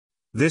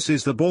This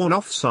is the Born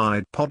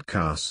Offside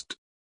podcast.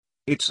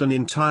 It's an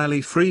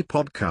entirely free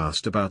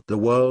podcast about the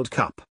World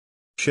Cup.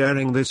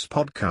 Sharing this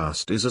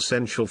podcast is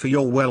essential for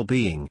your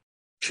well-being.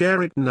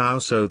 Share it now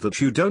so that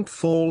you don't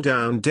fall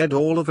down dead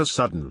all of a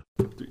sudden.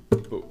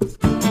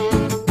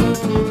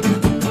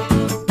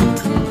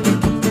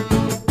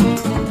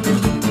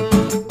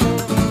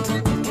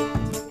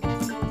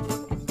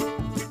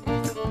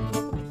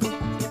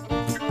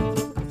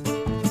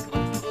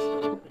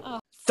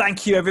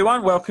 Thank you,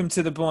 everyone. Welcome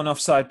to the Born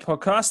Offside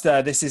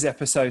podcast. This is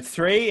episode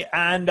 3,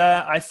 and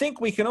I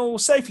think we can all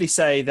safely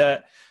say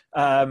that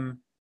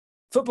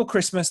Football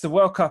Christmas, the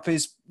World Cup,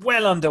 is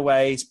well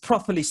underway. It's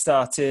properly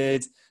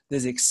started.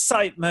 There's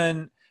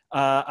excitement.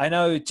 I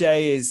know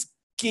Jay is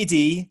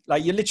giddy.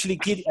 Like, you're literally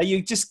giddy. Are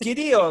you just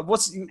giddy, or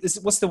what's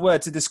the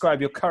word to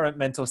describe your current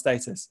mental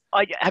status?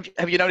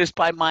 Have you noticed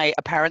by my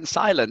apparent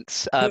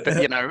silence, but,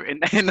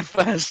 in the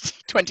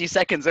first 20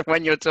 seconds of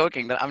when you're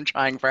talking, that I'm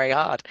trying very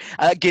hard.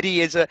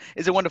 Giddy is a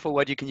wonderful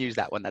word. You can use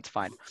that one. That's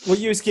fine. We'll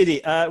use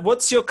giddy.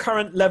 What's your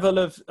current level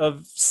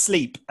of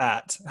sleep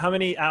at? How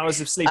many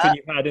hours of sleep have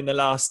you had in the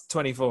last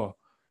 24?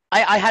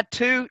 I had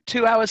two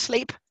hours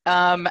sleep.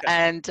 And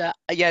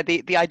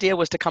the idea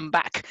was to come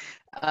back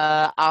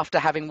after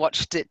having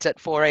watched it at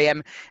 4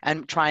 a.m.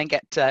 and try and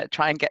get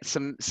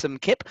some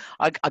kip.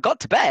 I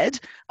got to bed,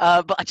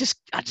 but I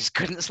just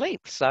couldn't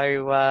sleep.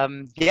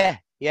 So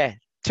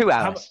 2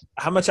 hours.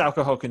 How much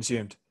alcohol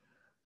consumed?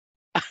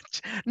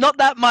 Not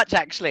that much,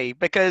 actually,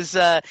 because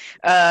I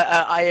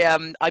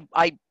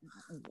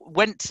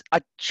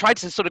tried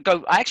to sort of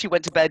go. I actually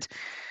went to bed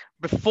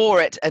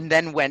before it and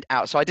then went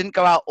out. So I didn't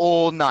go out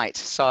all night.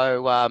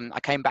 So I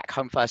came back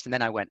home first and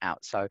then I went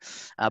out. So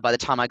by the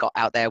time I got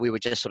out there, we were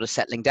just sort of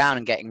settling down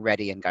and getting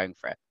ready and going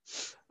for it.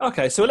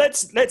 Okay, so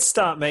let's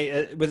start,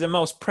 mate, with the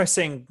most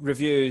pressing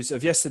reviews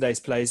of yesterday's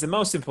plays. The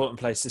most important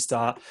place to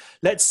start.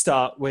 Let's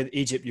start with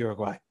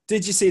Egypt-Uruguay.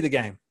 Did you see the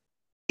game?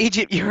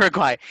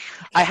 Egypt-Uruguay.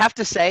 I have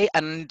to say,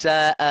 and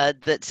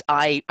that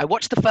I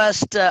watched the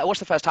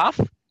first half.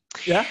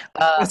 Yeah,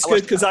 that's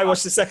good, because I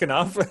watched the second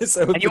half.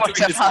 So and you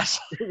watched the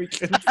first. We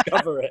couldn't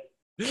cover it.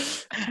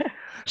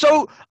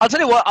 So I'll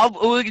tell you what,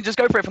 we can just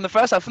go for it from the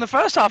first half. From the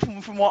first half,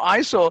 from what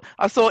I saw,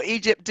 I thought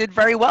Egypt did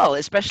very well.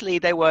 Especially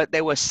they were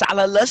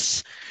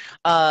Salah-less.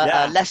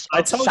 Less.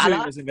 I told Salah. you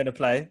he wasn't going to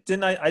play,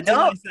 didn't I?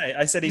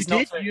 I said he's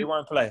not fit. He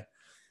won't play.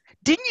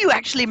 Didn't you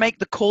actually make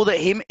the call that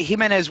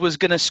Jimenez was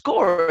going to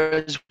score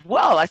as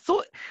well? I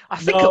think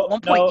at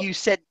one point you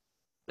said.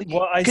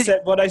 What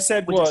I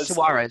said was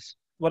Suarez.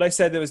 What I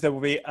said there will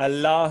be a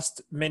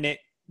last-minute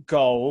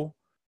goal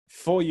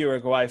for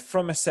Uruguay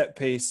from a set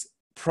piece,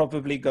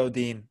 probably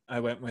Godin. I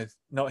went with,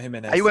 not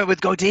Jimenez. You went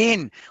with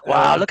Godin.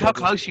 Wow, look how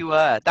close you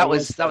were. That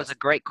was a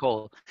great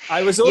call.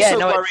 I was also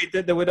worried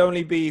that there would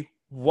only be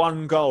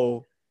one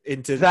goal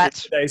into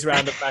today's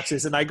round of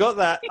matches, and I got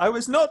that. I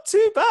was not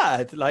too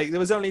bad. Like,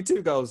 there was only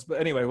 2 goals, but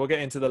anyway, we'll get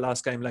into the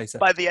last game later.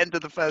 By the end of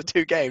the first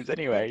 2 games,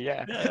 anyway,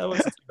 yeah. Yeah, that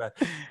wasn't too bad.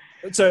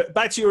 So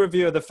back to your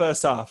review of the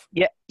first half.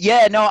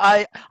 I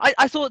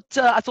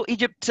thought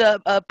Egypt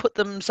put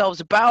themselves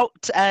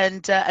about,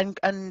 and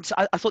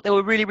I thought they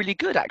were really, really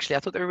good. Actually, I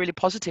thought they were really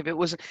positive. It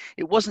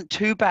wasn't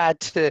too bad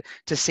to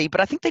see, but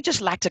I think they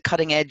just lacked a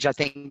cutting edge. I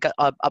think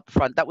up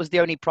front, that was the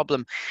only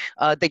problem.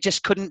 They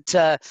just couldn't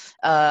get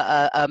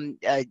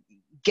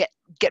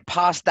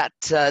past that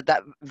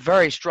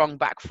very strong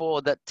back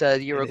four that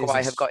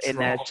Uruguay have got in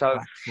there. So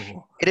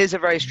it is a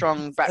very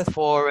strong back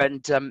four,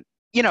 and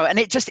and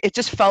it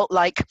just felt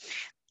like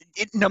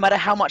no matter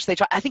how much they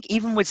try, I think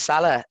even with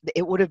Salah,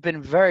 it would have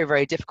been very,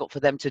 very difficult for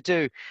them to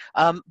do.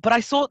 But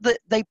I thought that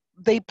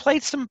they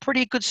played some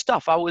pretty good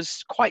stuff. I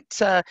was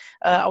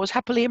I was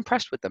happily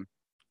impressed with them.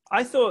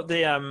 I thought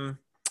the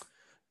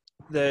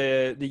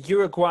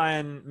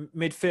Uruguayan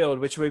midfield,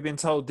 which we've been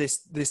told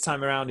this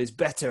time around is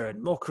better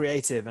and more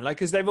creative, and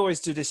because they've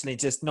always traditionally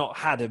just not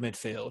had a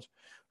midfield,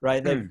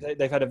 right?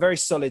 They've had a very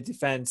solid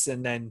defense,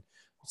 and then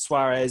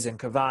Suarez and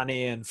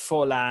Cavani and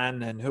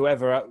Forlan and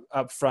whoever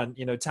up front,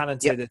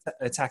 talented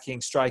attacking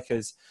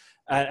strikers,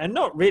 and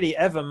not really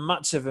ever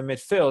much of a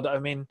midfield. I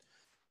mean,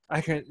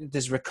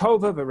 there's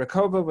Recoba, but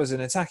Recoba was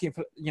an attacking,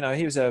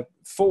 he was a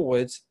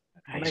forward.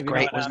 He's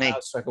great, wasn't he?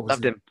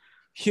 Loved him.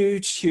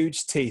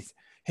 Huge teeth.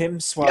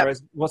 Him,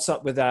 Suarez, What's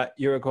up with that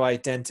Uruguay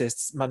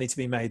dentists? Money to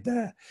be made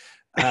there.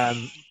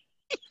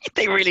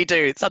 They really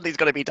do. Something's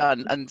got to be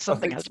done, and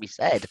something has to be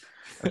said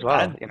as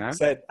well.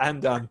 Said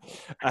and done,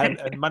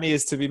 and money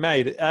is to be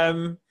made.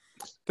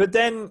 But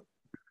then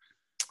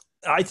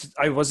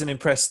I wasn't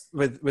impressed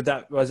with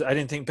that. I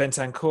didn't think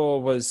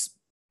Bentancur was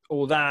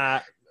all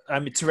that.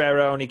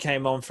 Torreira only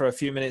came on for a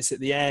few minutes at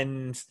the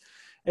end.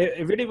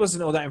 It really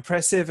wasn't all that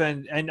impressive,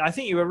 and I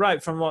think you were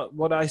right. From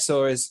what I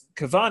saw, is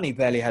Cavani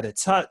barely had a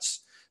touch.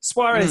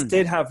 Suarez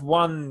did have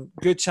one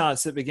good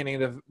chance at the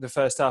beginning of the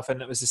first half,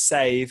 and it was a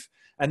save.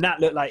 And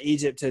that looked like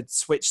Egypt had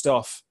switched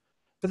off.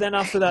 But then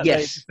after that,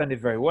 they defended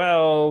very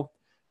well.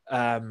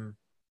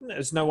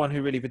 There's no one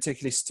who really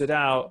particularly stood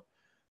out.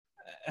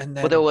 And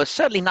then, well, there was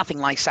certainly nothing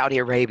like Saudi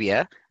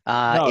Arabia.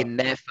 in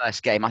their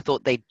first game. I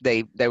thought they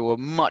were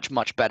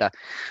much better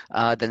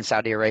than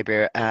Saudi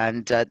Arabia,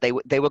 and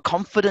they were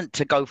confident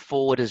to go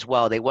forward as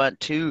well. They weren't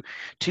too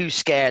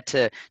scared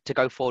to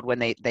go forward when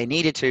they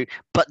needed to,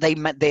 but they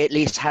at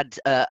least had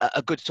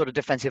a good sort of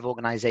defensive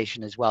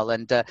organization as well.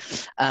 And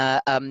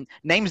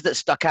names that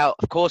stuck out,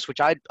 of course,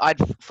 which I'd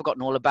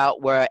forgotten all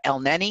about, were El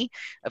Neni,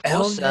 of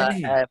course.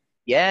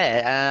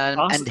 Yeah,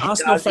 and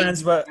Arsenal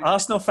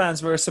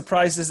fans were as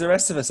surprised as the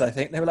rest of us. I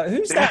think they were like,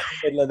 "Who's that in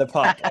the middle of the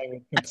park?"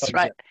 That's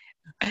right.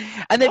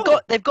 And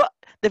they've got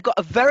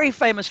a very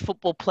famous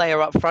football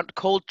player up front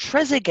called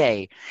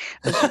Trezeguet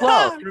as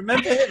well.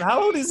 Remember him?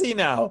 How old is he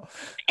now?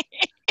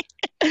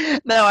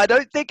 No, I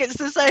don't think it's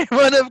the same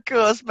one, of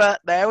course.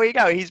 But there we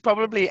go. He's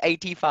probably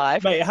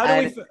 85. Mate,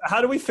 how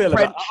do we feel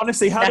about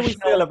honestly? How do we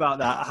feel about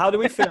that? How do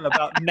we feel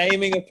about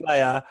naming a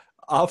player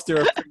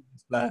after a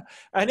previous player?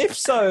 And if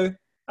so,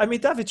 I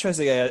mean, David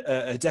Trezeguet,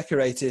 a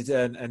decorated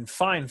and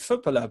fine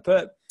footballer,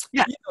 but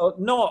I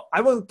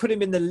won't put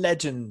him in the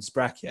legends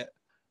bracket,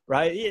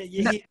 right?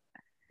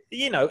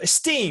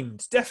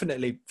 Esteemed,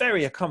 definitely,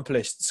 very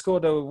accomplished.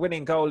 Scored a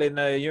winning goal in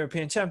the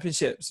European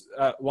Championships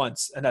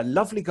once, and a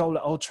lovely goal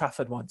at Old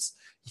Trafford once.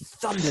 He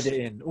thundered it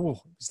in. Oh,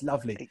 it was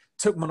lovely.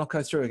 Took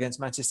Monaco through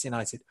against Manchester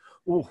United.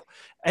 Oh,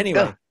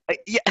 anyway.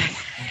 Yeah.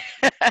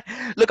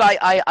 Look,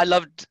 I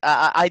loved.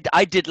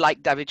 I did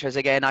like David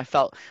Trezeguet, and I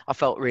felt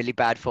really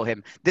bad for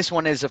him. This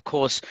one is, of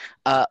course,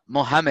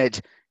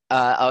 Mohamed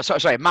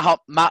Trezeguet,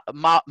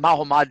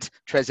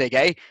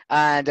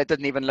 and it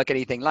doesn't even look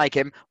anything like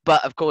him.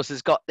 But of course,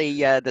 it's got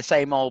the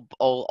same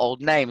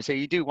old name. So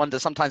you do wonder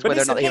sometimes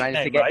whether or not he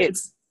managed to get it.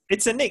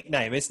 It's a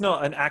nickname. It's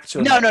not an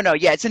actual. No.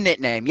 Yeah, it's a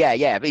nickname.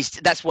 Yeah. But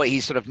that's what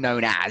he's sort of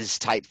known as,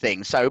 type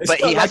thing. So, but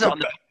he has it on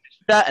the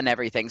shirt and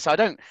everything. So I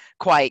don't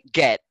quite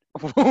get.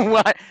 I'm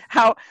gonna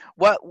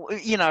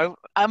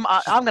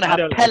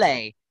have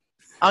Pele.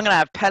 I'm gonna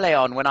have Pele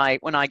on when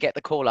I get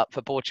the call up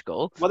for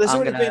Portugal. Well, there's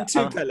already been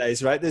two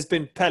Pelés, right? There's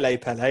been Pele,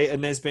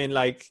 and there's been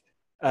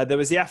there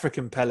was the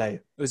African Pele.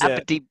 Was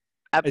it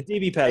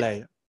DB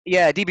Pele?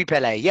 Yeah, DB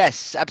Pele.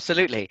 Yes,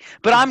 absolutely.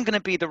 But I'm gonna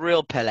be the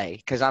real Pele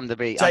because I'm gonna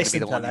be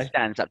the one who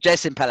stands up.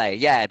 Jason Pele.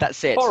 Yeah,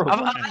 that's it.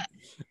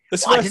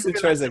 It's worse than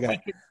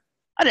Trezeguet.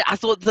 I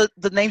thought the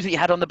names that you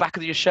had on the back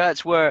of your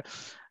shirts were.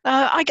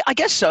 I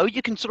guess so.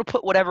 You can sort of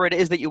put whatever it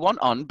is that you want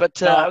on, but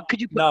could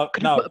you put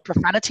a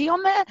profanity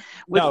on there?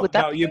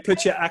 No, you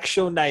put your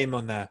actual name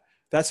on there.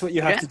 That's what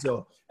you have to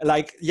do.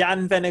 Like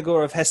Jan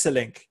Vennegoor of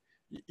Hesselink.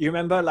 You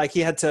remember,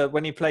 he had to,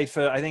 when he played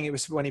for, I think it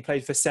was when he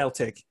played for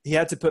Celtic, he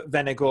had to put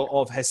Vennegoor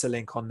of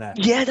Hesselink on there.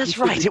 Yeah, that's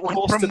right. It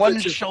went from one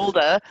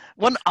shoulder,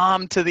 one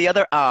arm to the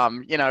other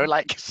arm,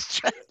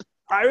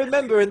 I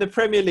remember in the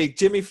Premier League,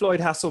 Jimmy Floyd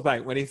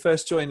Hasselbank, when he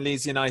first joined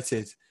Leeds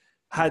United,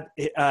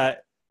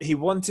 he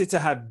wanted to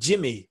have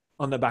Jimmy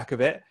on the back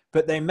of it,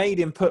 but they made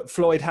him put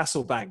Floyd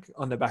Hasselbank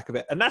on the back of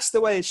it. And that's the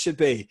way it should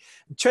be.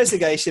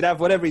 Trezeguet should have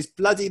whatever his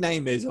bloody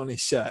name is on his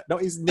shirt,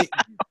 not his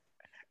nickname.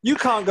 You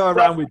can't go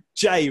around with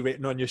J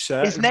written on your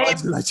shirt. His name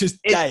is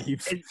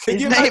Dave.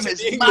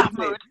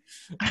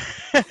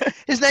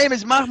 His name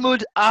is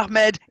Mahmoud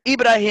Ahmed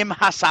Ibrahim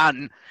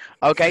Hassan.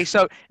 Okay,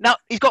 so now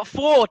he's got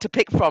 4 to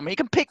pick from. He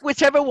can pick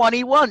whichever one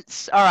he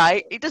wants. All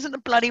right, he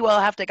doesn't bloody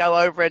well have to go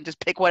over and just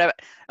pick whatever.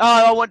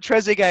 Oh, I want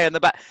Trezeguet in the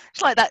back.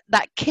 It's like that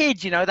kid,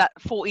 that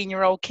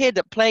 14-year-old kid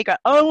that played.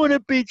 I want to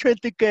be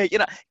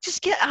Trezeguet.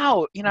 Just get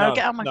out. Get out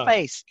of my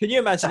face. Can you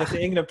imagine if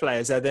the England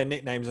players had their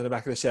nicknames on the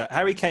back of the shirt?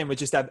 Harry Kane would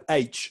just have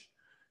H,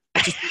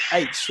 just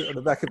H on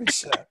the back of his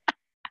shirt.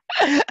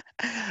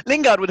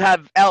 Lingard would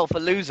have L for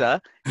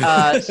loser.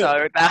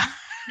 So now.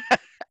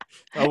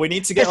 Oh, we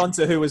need to get on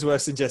to who was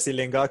worse than Jesse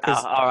Lingard.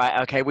 All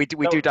right, okay, we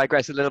do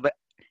digress a little bit.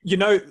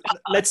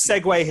 Let's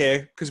segue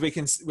here because we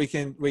can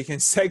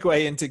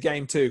segue into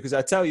game 2 because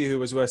I tell you who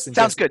was worse than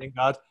Jesse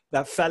Lingard.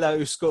 That fellow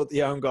who scored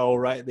the own goal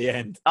right at the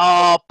end.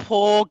 Oh,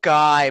 poor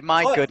guy!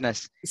 My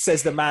goodness.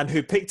 Says the man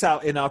who picked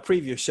out in our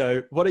previous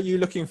show. What are you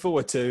looking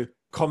forward to?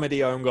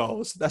 Comedy own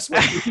goals. That's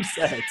what he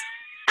said.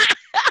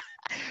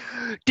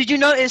 Did you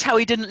notice how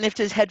he didn't lift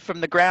his head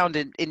from the ground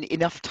in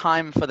enough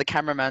time for the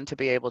cameraman to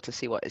be able to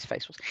see what his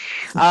face was?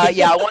 I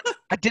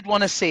did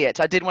want to see it.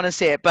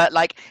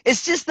 But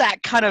it's just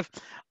that kind of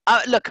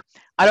look.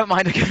 I don't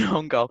mind a good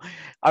own goal.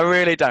 I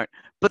really don't.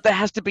 But there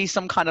has to be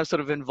some kind of sort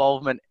of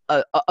involvement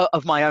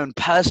of my own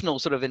personal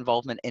sort of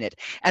involvement in it.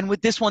 And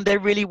with this one, there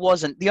really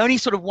wasn't. The only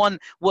sort of one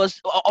was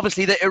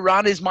obviously that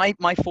Iran is my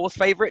 4th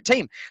favorite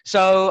team.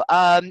 So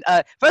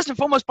first and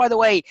foremost, by the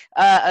way,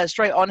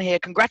 straight on here,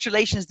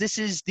 congratulations. This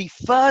is the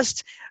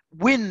first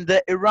win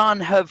that Iran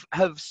have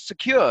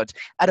secured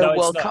at a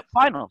World Cup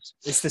finals.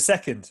 It's the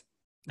second.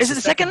 Is it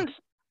the second?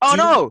 Oh,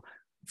 no.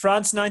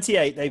 France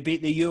 98, they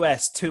beat the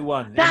US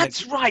 2-1.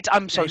 That's right.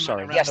 I'm so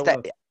sorry. Yes,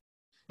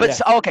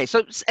 but okay,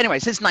 so anyway,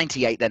 since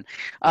 '98, then,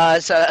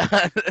 so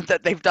that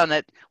they've done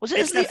it. Was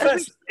it?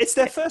 It's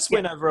their first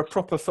win over a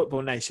proper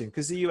football nation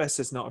because the US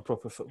is not a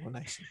proper football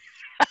nation.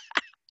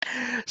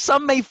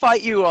 Some may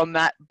fight you on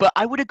that, but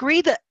I would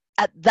agree that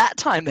at that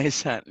time they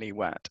certainly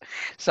weren't.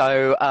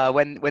 So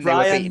when they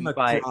were beaten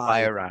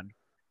by Iran.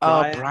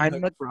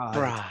 Brian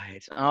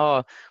McBride. Oh,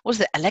 what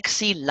was it?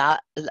 Alexi Lalas.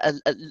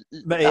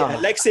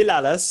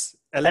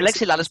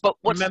 Alexi Lalas. But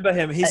remember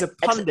him? He's a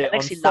pundit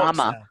on Fox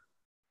now.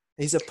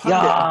 He's a pundit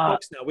on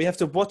Fox now. We have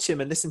to watch him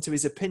and listen to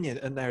his opinion.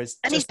 And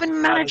he's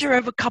been manager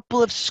of a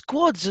couple of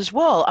squads as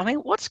well. I mean,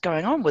 what's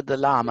going on with the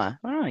Llama?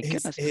 Oh my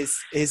goodness.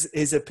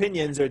 His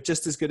opinions are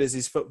just as good as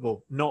his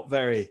football. Not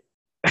very.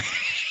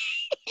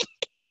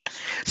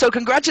 So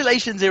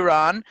congratulations,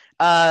 Iran,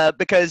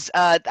 because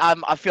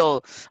I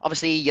feel,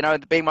 obviously,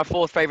 being my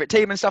fourth favorite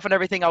team and stuff and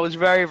everything, I was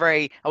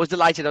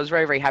delighted. I was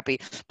very, very happy,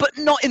 but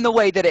not in the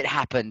way that it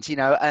happened,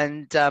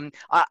 and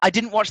I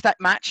didn't watch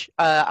that match.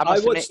 I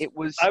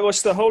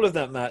watched the whole of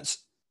that match,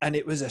 and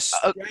it was a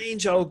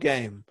strange old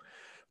game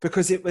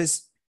because it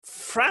was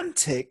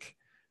frantic,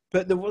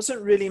 but there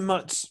wasn't really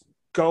much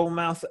goal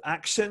mouth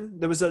action.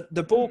 There was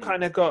the ball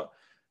kind of got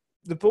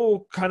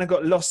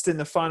lost in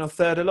the final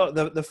third a lot.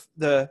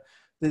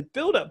 The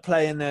build-up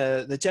play and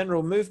the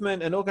general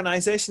movement and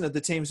organisation of the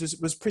teams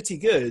was pretty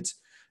good.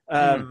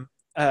 Hervé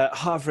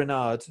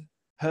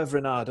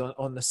Renard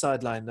on the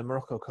sideline, the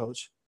Morocco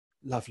coach,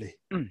 lovely.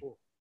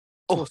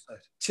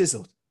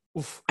 Chiseled.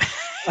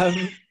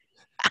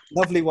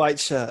 Lovely white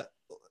shirt.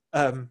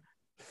 The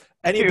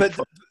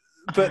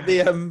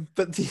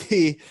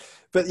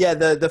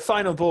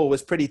final ball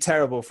was pretty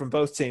terrible from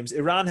both teams.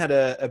 Iran had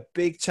a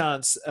big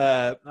chance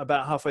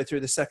about halfway through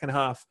the second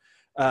half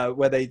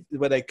where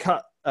they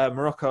cut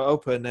Morocco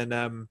open,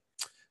 and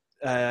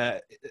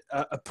a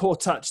poor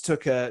touch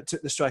took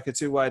the striker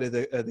too wide of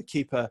the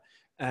keeper,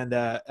 and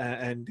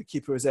the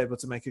keeper was able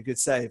to make a good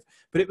save.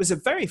 But it was a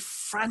very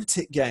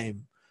frantic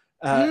game,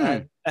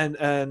 and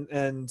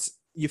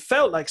you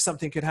felt like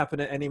something could happen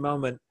at any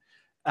moment.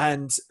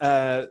 And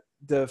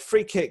the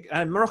free kick,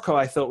 and Morocco,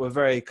 I thought, were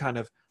very kind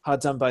of hard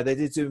done by. They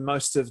did do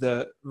most of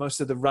the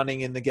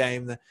running in the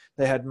game.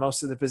 They had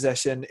most of the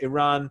possession.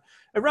 Iran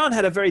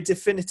had a very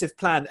definitive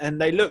plan, and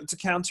they looked to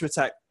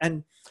counterattack.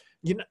 And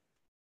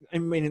I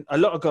mean, a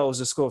lot of goals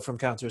are scored from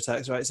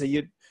counterattacks, right? So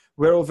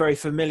we're all very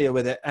familiar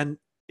with it. And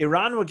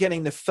Iran were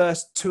getting the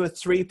first 2 or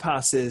 3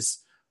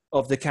 passes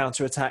of the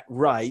counterattack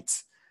right,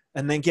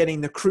 and then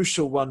getting the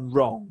crucial one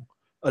wrong.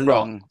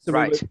 So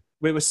right.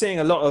 We were seeing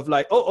a lot of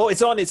like,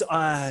 it's on.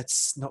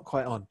 It's not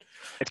quite on.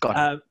 It's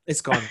gone. It's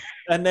gone.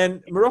 And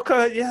then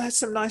Morocco, had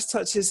some nice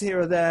touches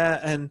here or there,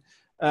 and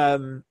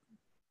the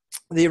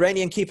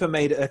Iranian keeper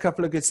made a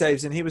couple of good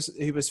saves, and he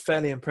was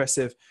fairly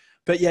impressive.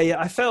 But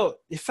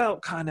it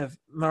felt kind of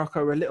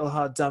Morocco were a little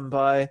hard done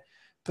by,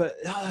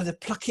 but the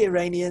plucky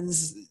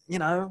Iranians,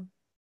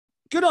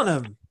 good on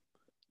them.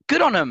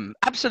 Good on them.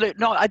 Absolutely.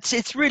 No,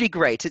 it's really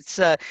great. It's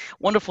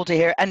wonderful to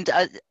hear. And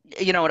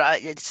you know what?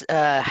 I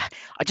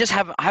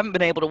haven't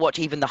been able to watch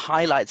even the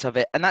highlights of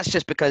it, and that's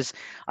just because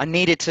I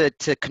needed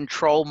to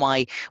control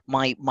my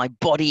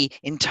body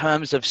in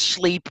terms of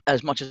sleep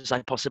as much as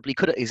I possibly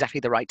could at exactly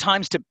the right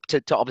times to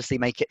obviously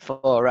make it for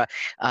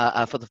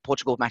the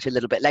Portugal match a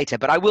little bit later.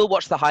 But I will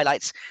watch the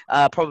highlights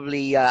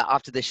probably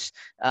after this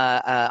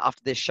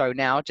show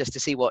now, just to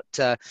see what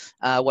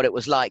it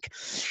was like.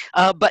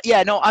 But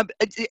yeah, no,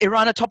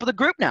 Iran are top of the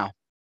group now.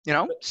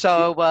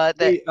 So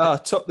we are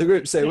top the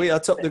group. Say we are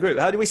top the group.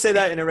 How do we say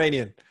that in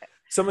Iranian?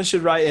 Someone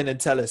should write in and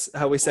tell us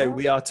how we say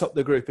we are top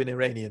the group in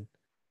Iranian.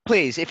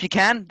 Please, if you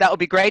can, that would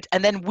be great.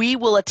 And then we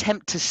will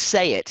attempt to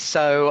say it.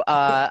 So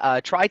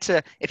try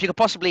to, if you could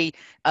possibly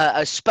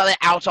spell it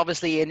out,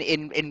 obviously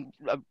in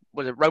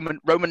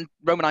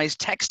Romanized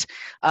text,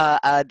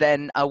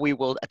 then we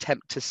will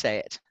attempt to say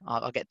it.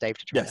 I'll get Dave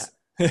to try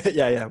that.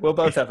 Yeah. We'll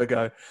both have a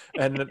go.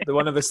 And the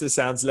one of us that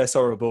sounds less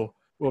horrible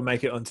will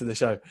make it onto the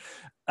show.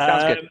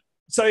 Sounds good.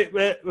 So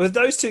with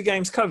those 2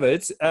 games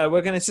covered,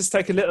 we're going to just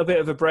take a little bit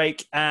of a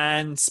break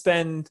and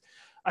spend,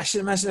 I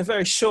should imagine, a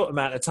very short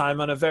amount of time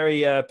on a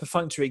very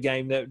perfunctory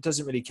game that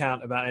doesn't really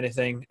count about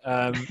anything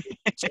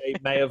Jay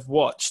may have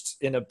watched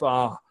in a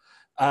bar.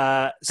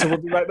 So we'll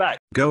be right back.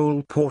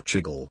 Goal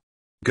Portugal.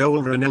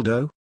 Goal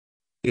Ronaldo.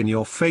 In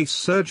your face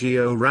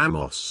Sergio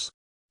Ramos.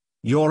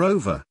 You're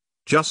over,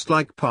 just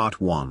like part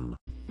 1.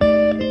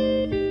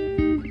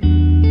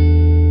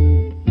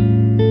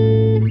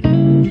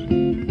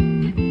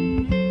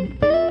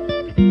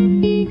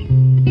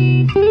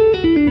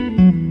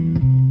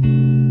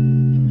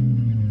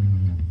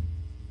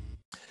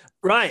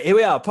 Right, here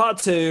we are, part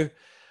 2.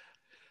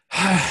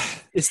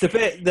 It's the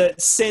bit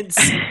that since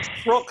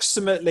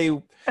approximately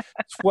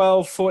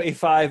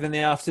 12:45 in the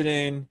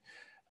afternoon,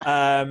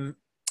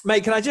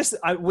 mate, can I just,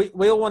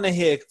 we all want to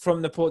hear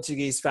from the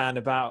Portuguese fan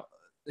about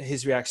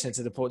his reaction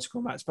to the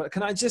Portugal match, but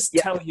can I just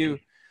tell you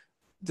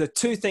the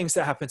 2 things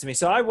that happened to me?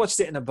 So I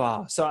watched it in a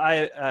bar. So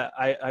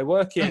I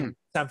work in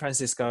San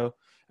Francisco,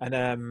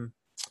 and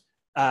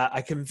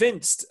I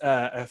convinced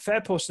a fair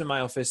portion of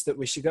my office that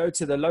we should go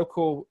to the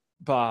local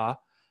bar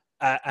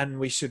and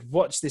we should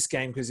watch this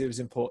game because it was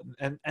important.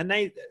 And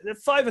they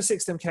 5 or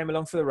 6 of them came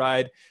along for the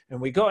ride,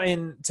 and we got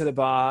into the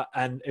bar,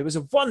 and it was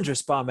a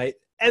wondrous bar, mate.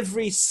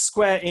 Every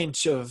square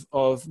inch of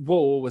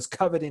wall was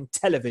covered in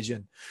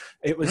television.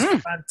 It was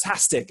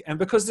fantastic. And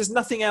because there's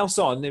nothing else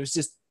on, it was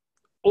just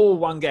all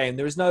one game.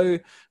 There was no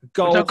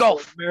golf, no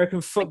golf. Or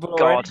American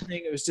football or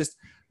anything. It was just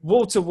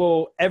wall to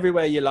wall,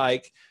 everywhere you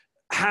like.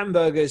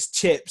 Hamburgers,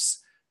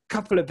 chips,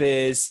 couple of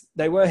beers.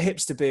 They were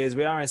hipster beers.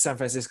 We are in San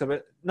Francisco,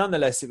 but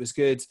nonetheless, it was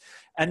good.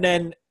 And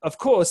then, of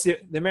course, the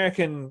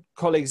American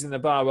colleagues in the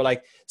bar were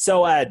like,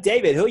 so,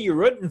 David, who are you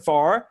rooting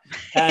for?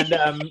 And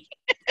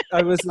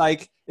I was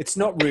like, it's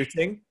not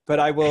rooting, but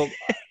I will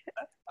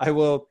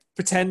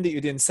pretend that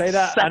you didn't say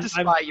that.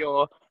 Satisfy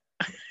your...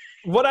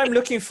 What I'm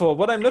looking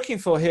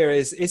for here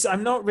is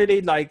I'm not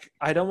really like,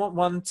 I don't want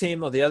one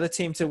team or the other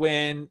team to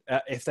win.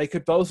 If they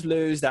could both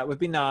lose, that would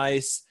be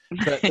nice,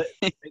 but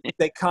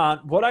they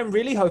can't. What I'm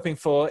really hoping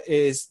for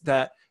is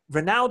that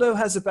Ronaldo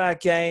has a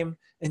bad game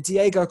and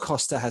Diego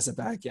Costa has a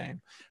bad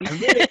game. I'm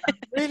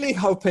really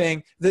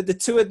hoping that the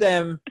two of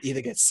them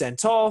either get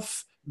sent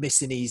off,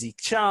 miss an easy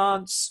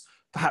chance,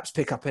 perhaps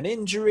pick up an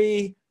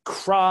injury,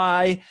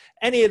 cry,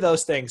 any of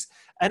those things.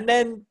 And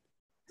then,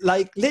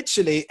 like,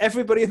 literally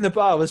everybody in the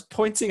bar was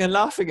pointing and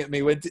laughing at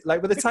me when,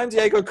 like, by the time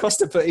Diego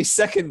Costa put his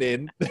second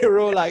in, they were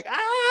all like,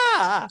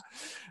 ah.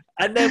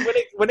 And then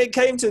when it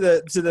came to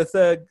the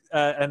third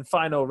and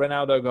final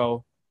Ronaldo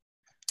goal,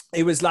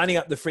 he was lining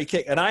up the free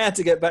kick, and I had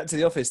to get back to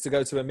the office to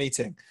go to a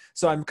meeting.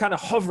 So I'm kind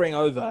of hovering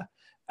over,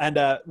 and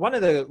one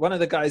of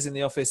the guys in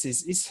the office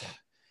this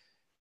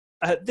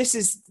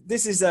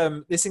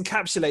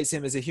encapsulates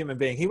him as a human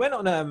being. He went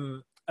on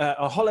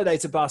a holiday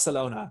to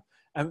Barcelona.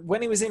 And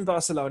when he was in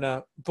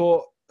Barcelona,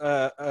 bought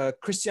a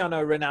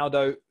Cristiano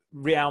Ronaldo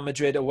Real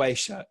Madrid away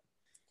shirt.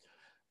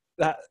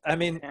 One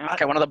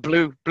of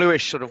the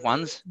bluish sort of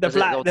ones.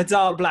 The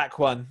dark black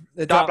one.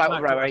 The dark black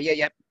one, right?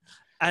 Yeah.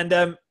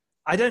 And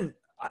I don't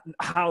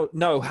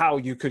know how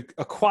you could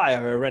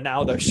acquire a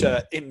Ronaldo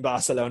shirt in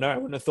Barcelona. I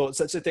wouldn't have thought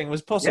such a thing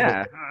was possible.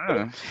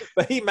 Yeah.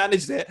 But he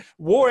managed it,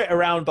 wore it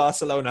around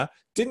Barcelona,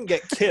 didn't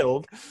get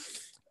killed.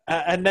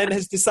 And then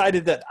has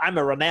decided that I'm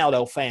a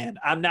Ronaldo fan.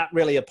 I'm not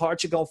really a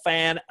Portugal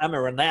fan. I'm a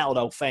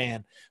Ronaldo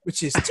fan,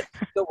 which is just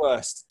the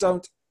worst.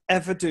 Don't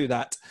ever do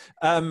that.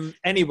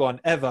 Anyone,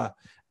 ever.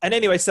 And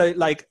anyway, so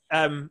like,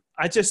 I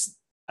just...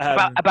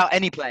 about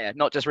any player,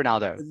 not just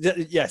Ronaldo.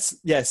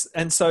 Yes.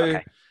 And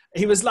so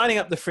he was lining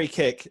up the free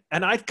kick,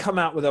 and I'd come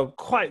out with a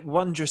quite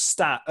wondrous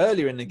stat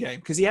earlier in the game,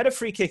 because he had a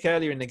free kick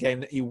earlier in the game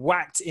that he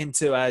whacked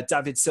into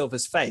David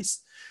Silva's face.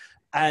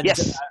 And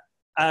yes.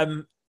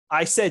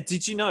 I said,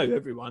 did you know,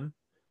 everyone,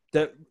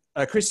 that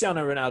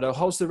Cristiano Ronaldo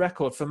holds the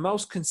record for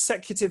most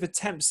consecutive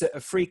attempts at a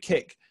free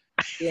kick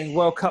during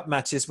World Cup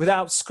matches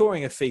without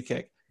scoring a free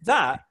kick?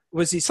 That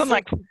was his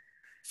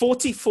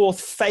 44th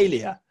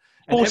failure.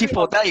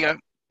 44th, there you go.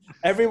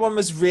 Everyone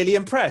was really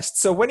impressed.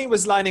 So when he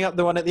was lining up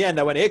the one at the end,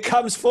 I went, here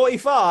comes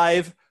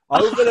 45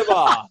 over the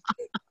bar.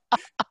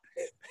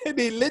 And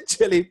he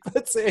literally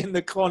puts it in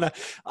the corner.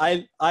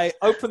 I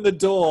opened the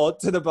door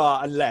to the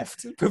bar and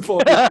left before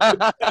he could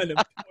turn and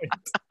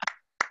point.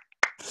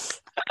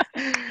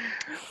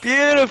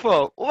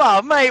 Beautiful.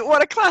 Wow, mate,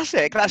 what a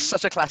classic. That's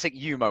such a classic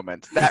you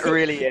moment. That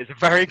really is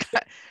very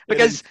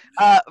because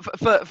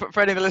for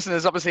any of the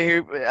listeners, obviously,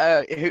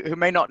 who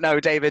may not know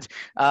David,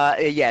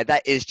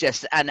 that is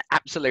just an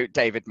absolute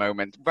David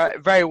moment.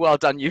 Very well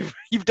done. You've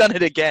done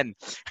it again.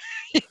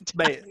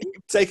 Mate,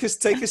 take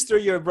us through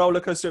your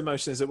roller coaster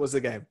emotions. It was the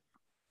game.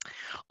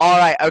 All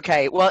right.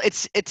 Okay. Well,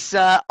 it's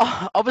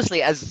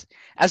obviously as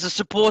a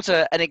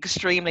supporter an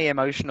extremely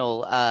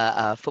emotional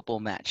football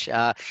match.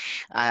 I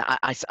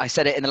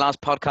said it in the last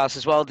podcast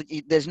as well.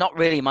 There's not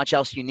really much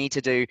else you need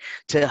to do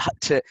to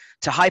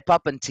hype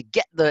up and to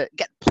get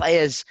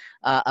players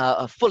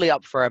fully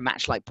up for a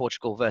match like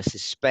Portugal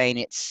versus Spain.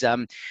 It's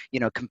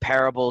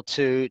comparable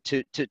to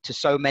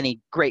so many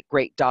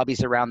great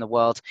derbies around the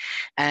world,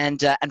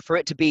 and for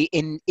it to be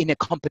in a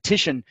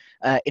competition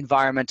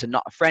environment and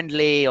not a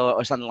friendly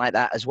or something like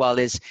that as well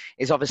is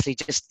obviously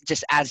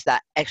just adds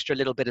that extra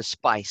little bit of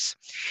spice.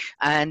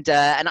 And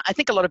I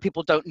think a lot of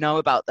people don't know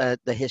about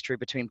the history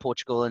between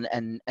Portugal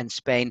and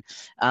Spain,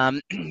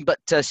 but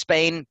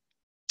Spain.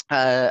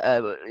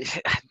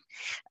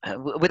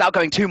 Without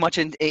going too much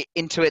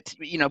into it,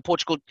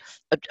 Portugal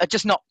are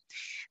just not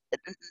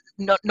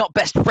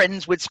best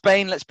friends with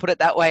Spain. Let's put it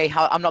that way.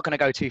 I'm not going to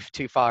go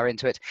too far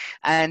into it.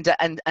 And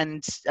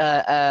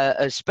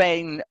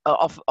Spain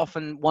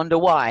often wonder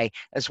why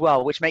as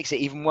well, which makes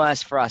it even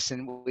worse for us.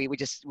 And we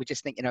just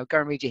think, go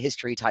and read your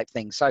history type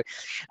thing. So,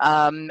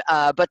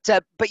 but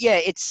yeah,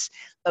 it's.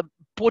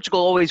 Portugal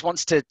always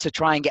wants to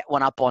try and get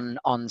one up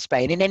on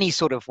Spain in any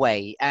sort of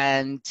way,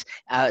 and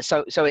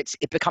so it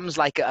becomes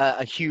like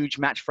a huge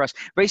match for us,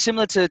 very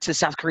similar to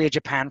South Korea,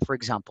 Japan, for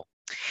example,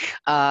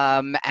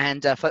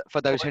 and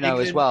for those who know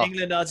as well,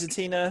 England,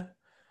 Argentina.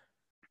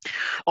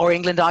 Or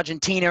England,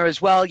 Argentina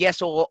as well,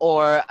 yes, or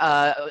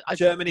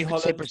Germany,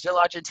 Holland. Say Brazil,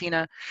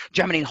 Argentina,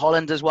 Germany,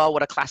 Holland as well.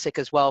 What a classic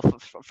as well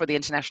for the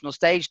international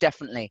stage,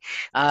 definitely.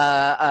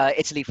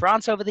 Italy,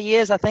 France over the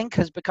years, I think,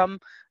 has become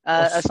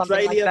Australia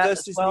something like that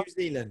versus as well. New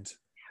Zealand.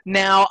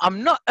 Now,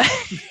 I'm not.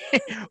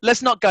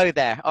 Let's not go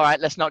there. All right,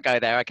 let's not go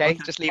there. Okay,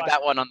 just leave fine.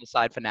 that one on the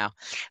side for now.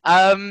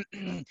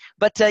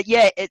 But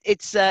yeah,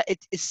 it's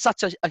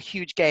such a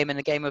huge game and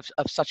a game of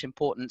such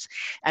importance.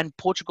 And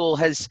Portugal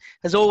has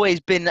always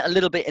been a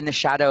little bit in the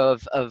shadow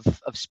of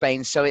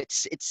Spain. So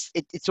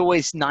it's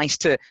always nice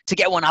to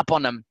get one up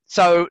on them.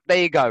 So there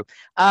you go.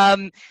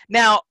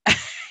 Now,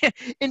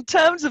 in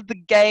terms of the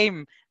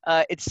game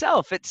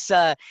itself,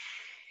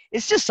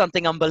 it's just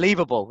something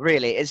unbelievable,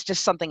 really. It's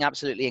just something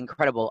absolutely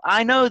incredible.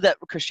 I know that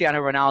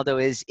Cristiano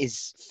Ronaldo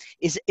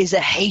is a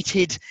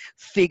hated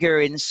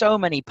figure in so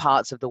many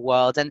parts of the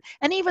world, and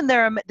even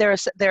there are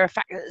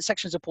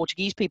sections of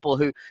Portuguese people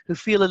who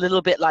feel a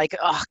little bit like,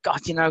 oh God,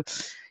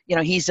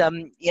 he's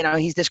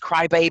this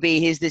crybaby.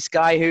 He's this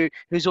guy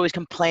who's always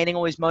complaining,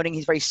 always moaning.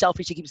 He's very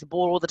selfish. He keeps the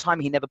ball all the time.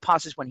 He never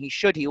passes when he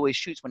should. He always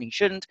shoots when he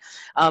shouldn't.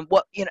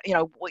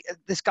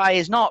 This guy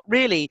is not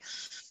really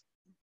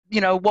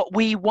what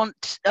we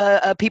want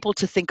people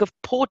to think of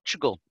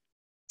Portugal.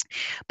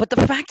 But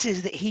the fact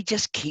is that he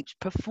just keeps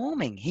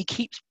performing. He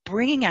keeps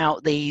bringing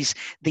out these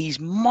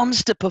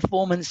monster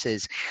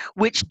performances,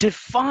 which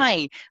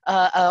defy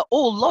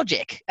all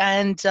logic.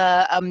 And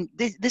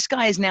this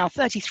guy is now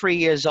 33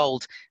 years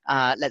old.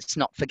 Let's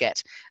not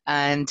forget.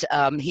 And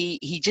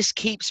he just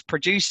keeps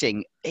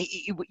producing.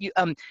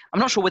 I'm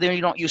not sure whether or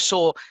not you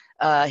saw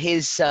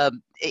his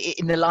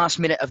in the last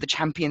minute of the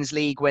Champions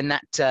League when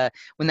that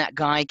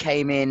guy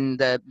came in,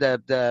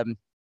 the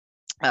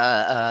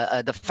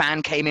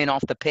fan came in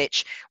off the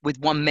pitch with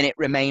 1 minute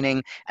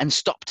remaining and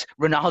stopped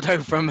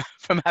Ronaldo from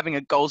having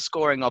a goal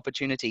scoring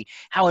opportunity.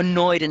 How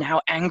annoyed and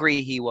how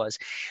angry he was,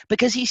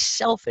 because he's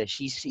selfish.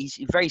 He's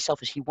very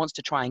selfish. He wants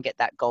to try and get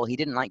that goal. He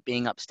didn't like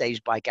being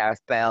upstaged by Gareth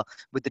Bale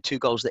with the 2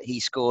 goals that he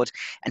scored,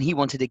 and he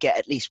wanted to get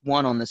at least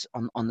one on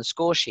the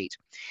score sheet.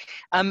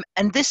 And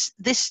this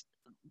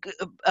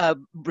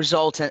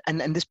result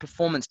and this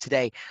performance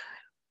today,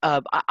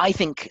 I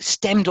think,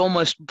 stemmed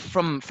almost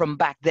from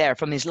back there,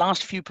 from his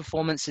last few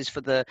performances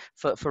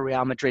for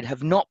Real Madrid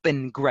have not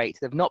been great.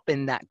 They've not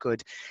been that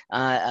good.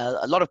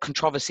 A lot of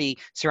controversy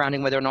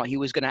surrounding whether or not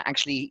he's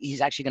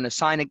actually going to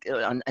sign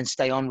and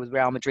stay on with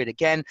Real Madrid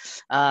again.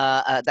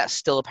 That's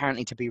still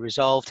apparently to be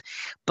resolved.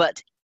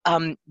 But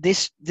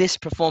this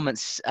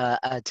performance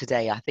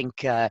today, I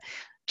think,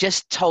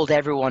 just told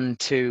everyone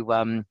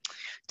to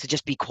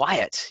just be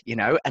quiet,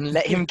 and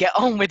let him get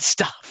on with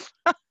stuff.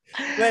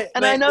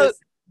 I know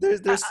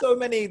there's so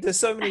many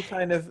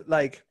kind of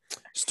like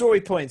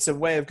story points and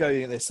way of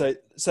going at this.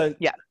 So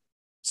yeah.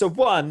 So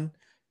one,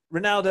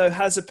 Ronaldo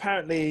has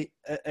apparently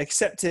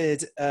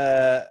accepted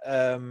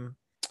a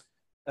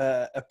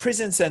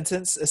prison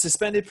sentence, a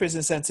suspended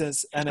prison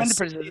sentence, and a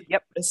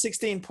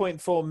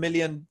 $16.4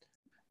 million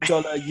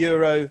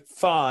euro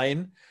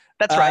fine.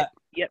 That's right.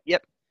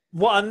 Yep.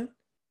 One,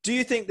 do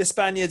you think the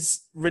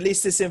Spaniards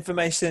released this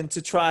information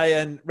to try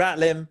and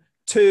rattle him?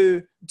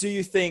 Two, do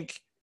you think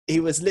he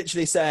was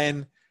literally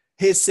saying,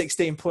 here's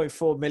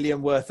 16.4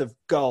 million worth of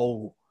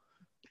goal?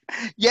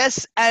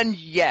 Yes and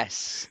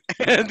yes.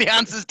 The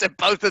answers to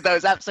both of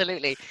those,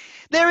 absolutely.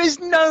 There is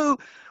no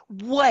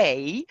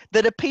way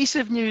that a piece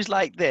of news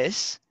like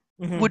this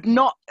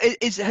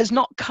has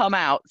not come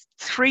out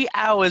 3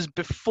 hours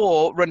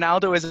before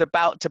Ronaldo is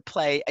about to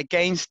play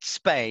against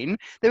Spain.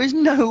 There is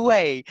no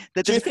way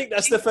that. Do you think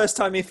that's the first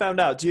time he found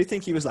out? Do you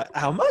think he was like,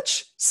 how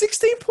much?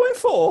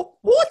 16.4?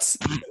 What?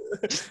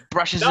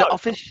 Brushes it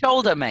off his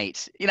shoulder,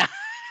 mate.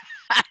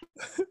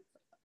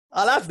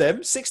 I'll have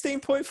them.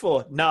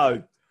 16.4.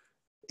 No.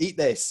 Eat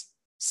this,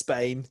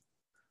 Spain.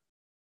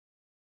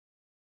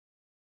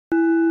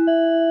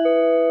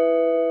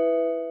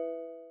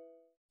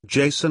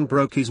 Jason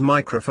broke his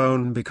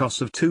microphone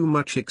because of too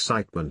much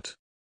excitement.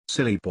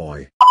 Silly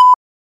boy.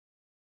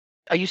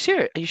 Are you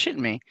serious? Are you shitting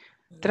me?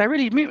 Did I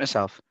really mute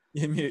myself?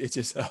 You muted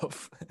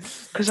yourself.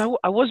 Because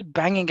I was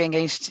banging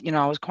against,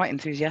 I was quite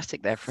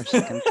enthusiastic there for a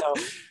second. So.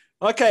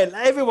 Okay,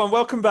 everyone,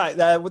 welcome back.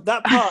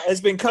 That part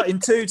has been cut in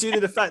two due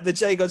to the fact that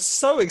Jay got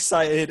so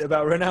excited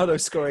about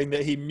Ronaldo scoring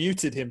that he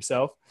muted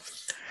himself.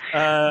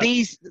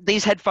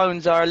 These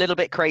headphones are a little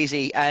bit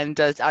crazy, and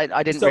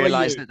I didn't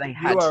realize that they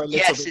had. You are a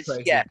little bit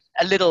crazy.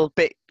 A little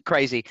bit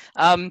crazy.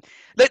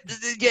 Look,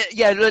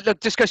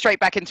 just go straight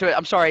back into it.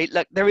 I'm sorry.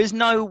 Look, there is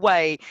no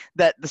way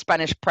that the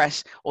Spanish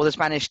press or the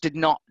Spanish did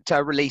not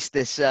release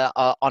this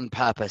on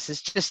purpose.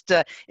 It's just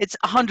it's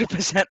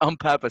 100% on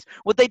purpose.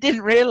 What they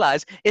didn't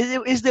realize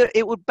is that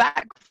it would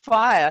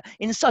backfire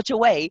in such a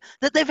way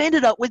that they've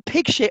ended up with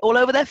pig shit all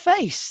over their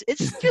face.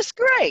 It's just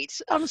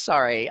great. I'm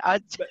sorry.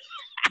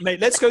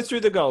 Mate, let's go through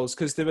the goals,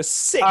 because there were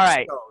 6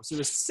 goals. There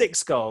were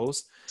 6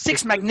 goals.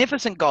 6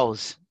 magnificent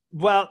goals.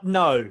 Well,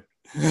 no.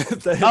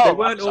 they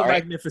weren't all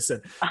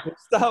magnificent. We'll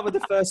start with the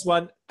first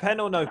one. Pen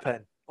or no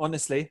pen?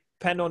 Honestly,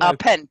 pen or no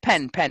pen?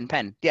 Pen.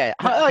 Yeah.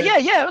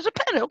 It was a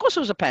pen. Of course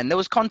it was a pen. There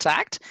was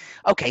contact.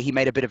 Okay, he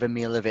made a bit of a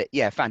meal of it.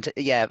 Yeah,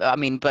 fantastic. Yeah, I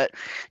mean, but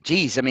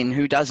geez, I mean,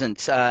 who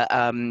doesn't?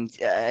 Dele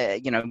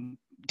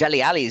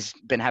Alli's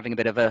been having a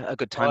bit of a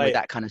good time with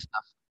that kind of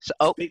stuff.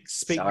 So,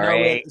 speak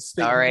sorry.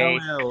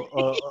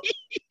 Noel,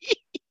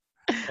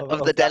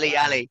 of the Dele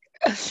Alli.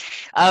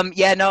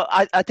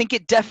 I think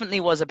it definitely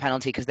was a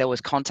penalty because there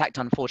was contact,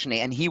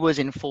 unfortunately, and he was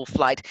in full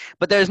flight.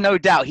 But there's no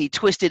doubt he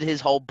twisted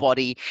his whole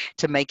body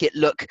to make it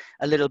look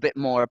a little bit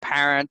more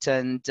apparent.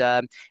 And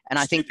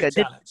I think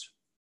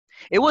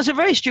it was a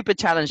very stupid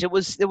challenge. There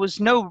was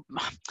no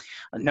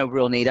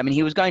real need. I mean,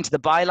 he was going to the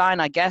byline,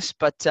 I guess,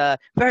 but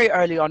very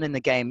early on in the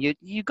game,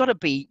 you got to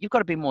be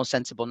more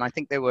sensible. And I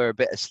think they were a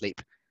bit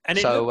asleep. And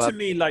it looked to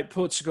me like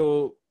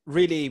Portugal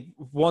really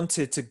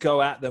wanted to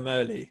go at them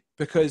early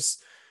because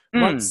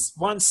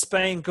once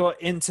Spain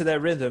got into their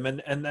rhythm,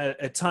 and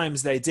at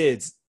times they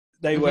did,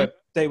 they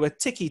were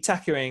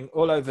ticky-tackering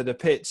all over the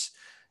pitch,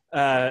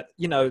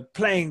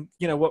 playing,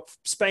 what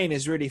Spain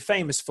is really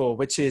famous for,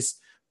 which is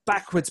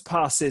backwards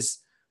passes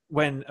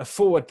when a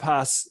forward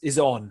pass is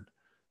on.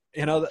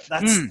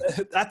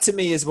 That to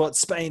me is what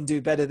Spain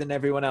do better than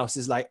everyone else.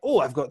 Is like,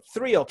 oh, I've got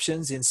 3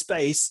 options in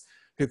space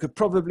who could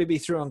probably be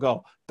through on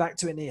goal. Back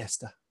to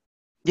Iniesta.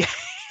 Yeah,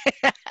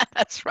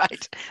 that's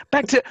right.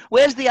 Back to,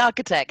 where's the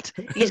architect?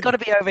 He's got to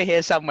be over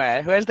here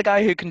somewhere. Where's the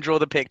guy who can draw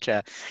the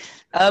picture?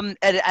 And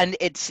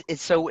it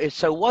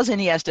was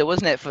Iniesta,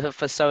 wasn't it,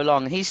 for so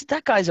long?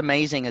 That guy's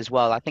amazing as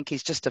well. I think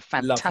he's just a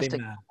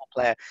fantastic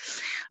player.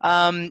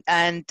 The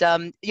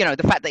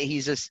fact that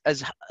he's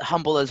as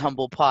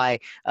humble pie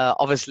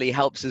obviously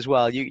helps as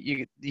well.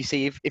 You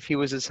see, if he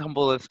was as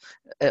humble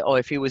or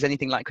if he was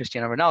anything like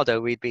Cristiano Ronaldo,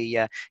 we'd be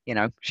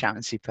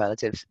shouting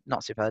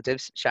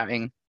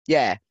shouting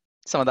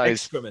some of those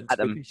excrement at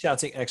them. We'd be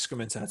shouting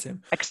excrement at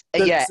him.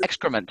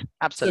 Excrement,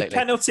 absolutely. So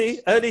penalty,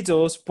 early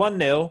doors,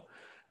 1-0.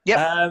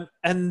 Yep.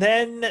 And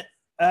then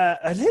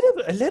a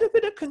little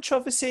bit of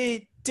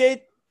controversy.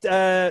 Did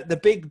the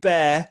big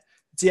bear,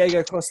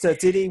 Diego Costa,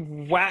 did he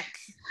whack?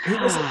 Who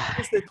was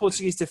the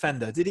Portuguese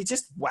defender? Did he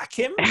just whack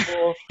him?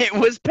 Or? It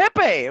was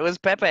Pepe. Was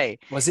it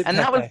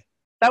Pepe?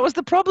 That was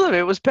the problem.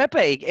 It was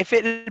Pepe. If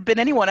it had been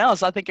anyone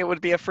else, I think it would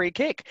be a free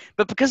kick.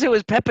 But because it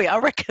was Pepe, I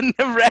reckon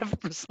the ref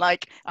was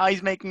like, "Oh,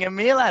 he's making a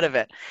meal out of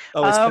it."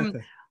 Oh, it's Pepe.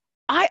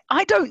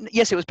 I don't.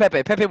 Yes, it was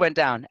Pepe. Pepe went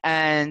down,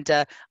 and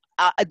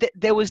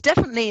there was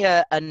definitely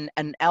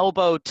an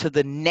elbow to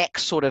the neck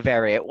sort of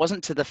area. It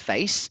wasn't to the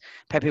face.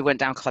 Pepe went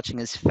down clutching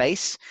his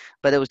face,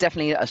 but there was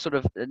definitely a sort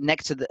of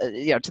neck to the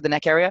to the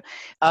neck area.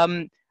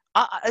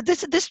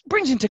 This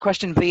brings into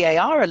question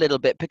VAR a little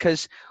bit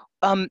because.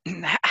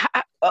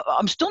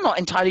 I'm still not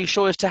entirely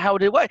sure as to how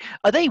it works.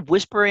 Are they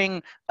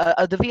whispering?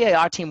 Are the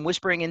VAR team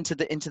whispering into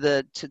the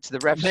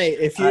refs' Mate,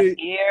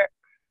 ear?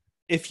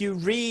 If you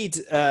read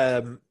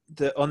on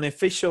the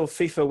official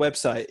FIFA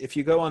website, if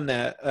you go on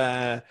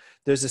there,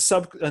 there's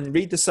a and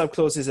read the sub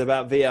clauses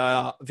about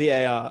VAR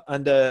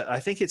under, I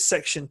think it's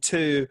section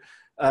 2,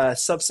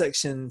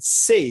 subsection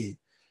C.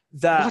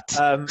 That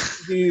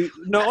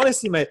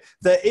honestly, mate,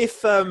 that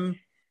if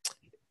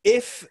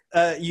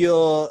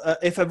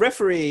a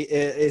referee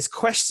is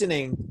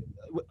questioning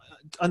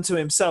unto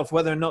himself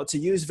whether or not to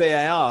use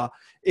VAR,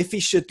 if he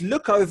should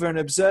look over and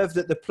observe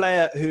that the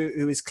player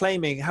who is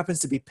claiming happens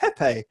to be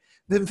Pepe,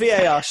 then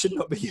VAR should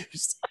not be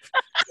used.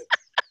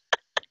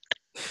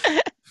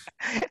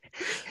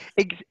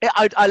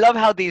 I love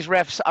how these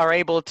refs are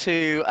able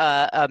to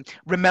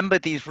remember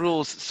these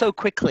rules so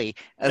quickly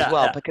as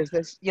well, because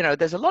there's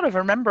a lot of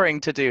remembering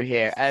to do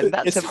here, and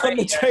that's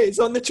it's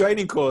on the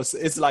training course.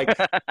 It's like,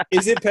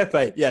 is it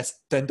Pepe? Yes.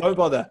 Then don't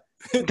bother.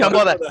 Don't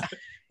bother.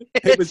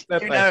 It was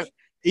Pepe.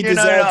 He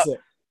deserves it.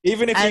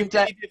 Even if he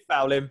did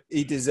foul him,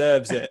 he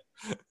deserves it.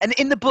 And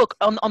in the book,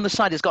 on the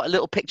side, it's got a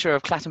little picture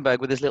of Clattenburg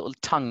with his little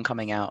tongue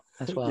coming out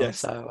as well. Yes.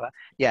 So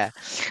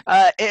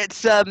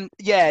it's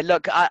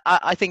Look,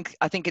 I think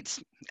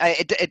it's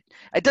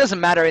it doesn't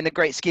matter in the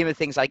great scheme of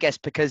things, I guess,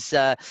 because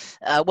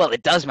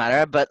it does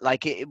matter, but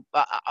like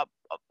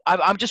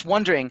I'm just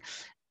wondering.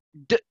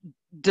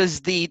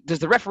 Does the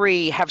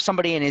referee have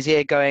somebody in his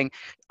ear going,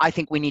 I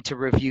think we need to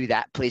review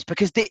that, please?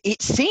 Because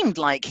it seemed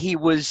like he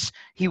was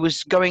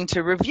going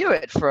to review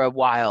it for a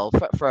while,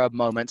 for a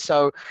moment.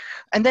 So,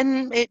 and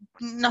then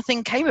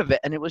nothing came of it,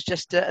 and it was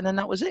just, and then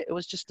that was it. It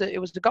was just, it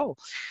was the goal.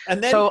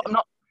 And then, so I'm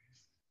not.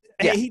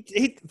 Yeah.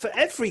 He for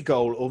every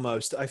goal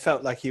almost, I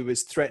felt like he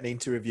was threatening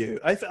to review.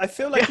 I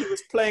feel like he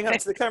was playing up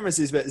to the cameras.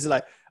 It's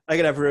like, I'm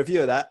gonna have a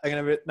review of that.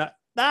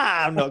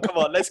 I'm not. Come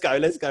on, let's go.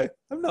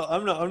 I'm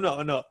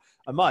not.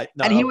 I might.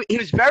 No. And he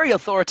was very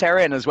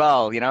authoritarian as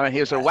well, and he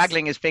was sort of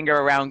waggling his finger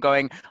around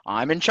going,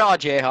 I'm in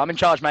charge here. I'm in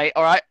charge, mate.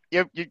 All right.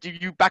 You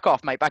back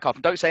off, mate. Back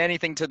off. Don't say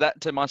anything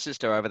to my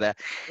sister over there.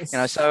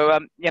 So,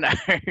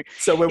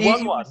 So we're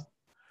 1-1.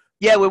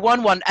 Yeah, we're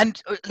 1-1. And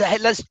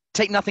let's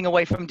take nothing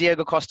away from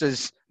Diego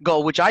Costa's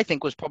goal, which I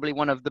think was probably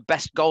one of the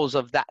best goals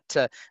of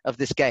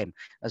this game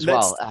as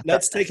well.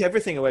 Let's take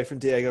everything away from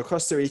Diego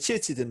Costa. He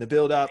cheated in the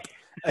build-up.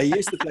 He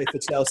used to play for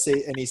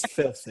Chelsea, and he's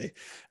filthy.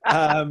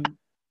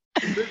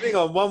 Moving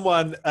on,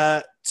 1-1,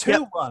 2-1.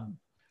 Yep.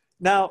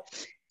 Now,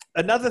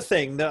 another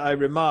thing that I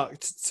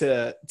remarked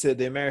to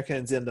the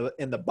Americans in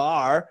the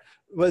bar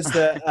was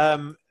that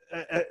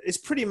it's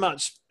pretty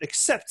much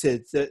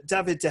accepted that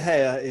David De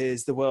Gea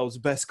is the world's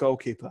best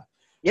goalkeeper.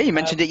 Yeah, you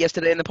mentioned it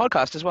yesterday in the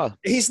podcast as well.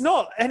 He's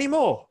not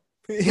anymore.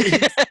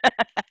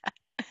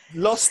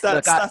 Lost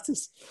that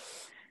status.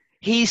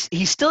 He's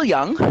still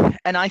young,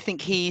 and I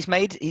think he's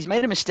made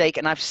a mistake.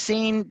 And I've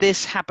seen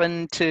this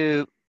happen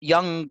to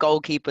young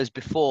goalkeepers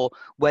before,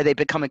 where they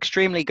become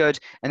extremely good,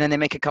 and then they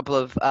make a couple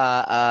of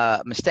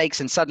mistakes,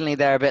 and suddenly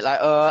they're a bit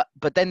like,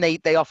 but then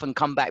they often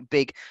come back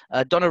big.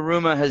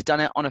 Donnarumma has done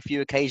it on a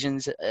few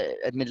occasions.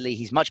 Admittedly,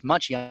 he's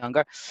much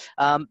younger,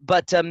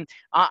 but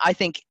I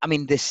think, I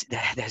mean,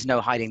 there's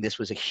no hiding, this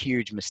was a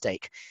huge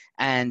mistake,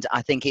 and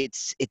I think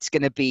it's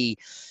going to be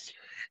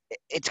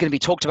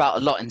talked about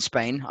a lot in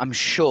Spain, I'm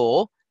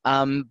sure.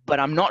 But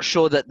I'm not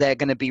sure that they're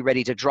going to be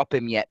ready to drop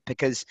him yet,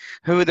 because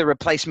who are the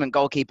replacement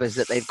goalkeepers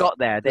that they've got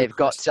there? They've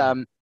got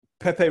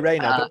Pepe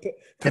Reina.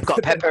 They've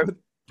got Pepe.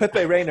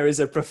 Pepe Reina is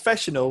a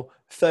professional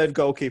third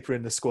goalkeeper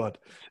in the squad.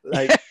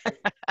 Like,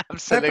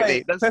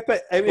 absolutely.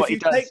 If you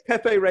take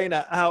Pepe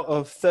Reina out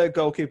of third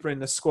goalkeeper in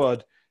the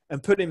squad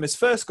and put him as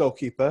first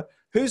goalkeeper,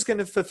 who's going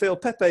to fulfill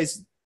Pepe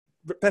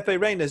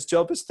Reina's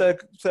job as third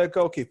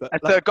goalkeeper?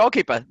 Third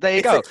goalkeeper. There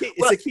you go.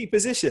 It's a key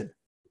position.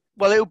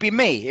 Well, it would be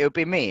me.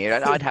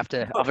 I'd have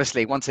to,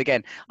 obviously, once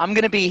again, I'm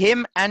going to be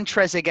him and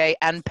Trezeguet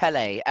and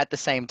Pele at the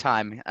same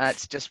time.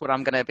 That's just what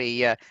I'm going to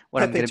be. I'm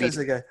going to be.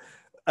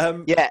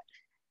 Yeah.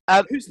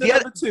 Who's the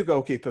number two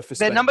goalkeeper for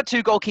Spain? The number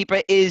two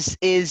goalkeeper is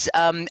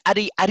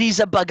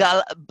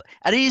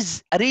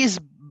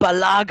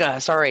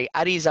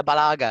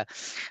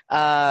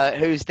Arrizabalaga,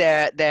 who's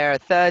their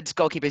third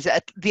goalkeeper. He's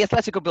the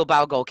Atletico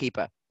Bilbao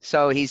goalkeeper.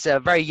 So he's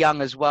very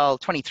young as well,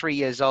 23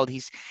 years old.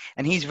 He's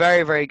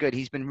very, very good.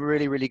 He's been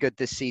really, really good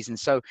this season.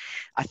 So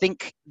I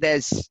think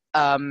there's,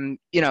 but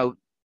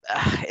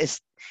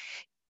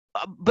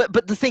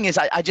the thing is,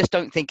 I just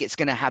don't think it's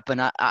going to happen.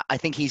 I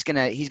think he's going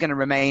to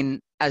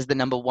remain as the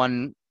number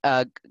one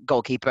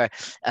goalkeeper,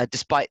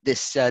 despite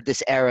this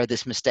error,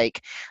 this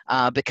mistake,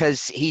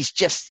 because he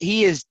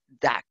is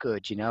that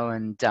good,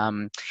 and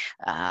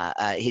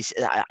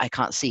I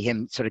can't see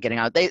him sort of getting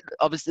out. They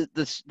obviously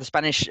the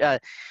Spanish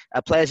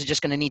players are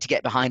just going to need to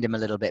get behind him a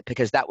little bit,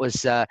 because that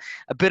was a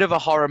bit of a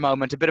horror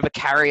moment, a bit of a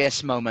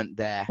Karius moment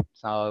there.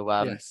 So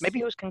yes. Maybe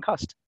he was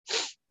concussed.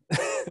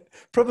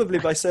 Probably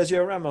by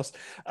Sergio Ramos.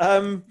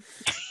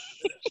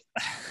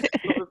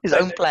 His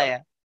own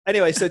player.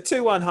 Anyway, so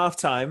 2-1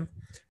 half-time.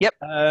 Yep.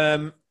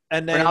 And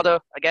then Ronaldo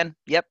again.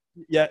 Yep.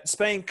 Yeah,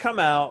 Spain come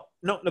out,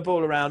 knock the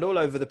ball around all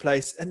over the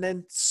place, and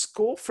then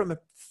score from a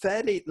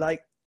fairly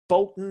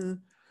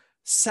Bolton,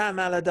 Sam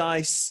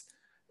Allardyce,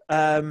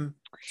 Tony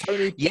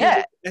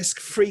Pulis-esque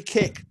free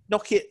kick,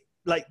 knock it,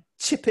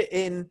 chip it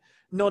in,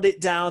 nod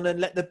it down, and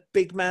let the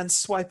big man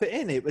swipe it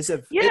in. It was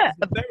a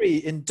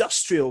very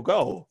industrial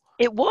goal.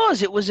 It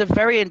was a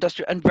very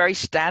industrial and very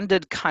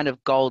standard kind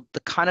of goal,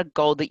 the kind of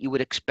goal that you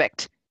would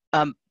expect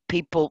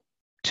people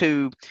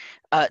to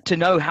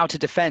know how to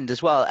defend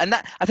as well. And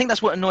that, I think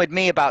that's what annoyed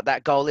me about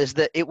that goal, is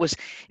that it was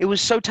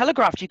so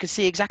telegraphed. You could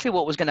see exactly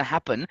what was going to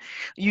happen.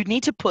 You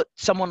need to put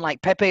someone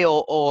like Pepe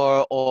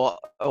or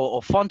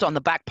Font on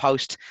the back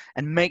post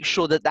and make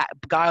sure that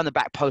guy on the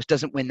back post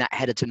doesn't win that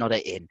header to nod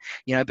it in,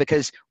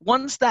 because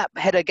once that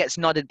header gets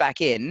nodded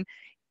back in,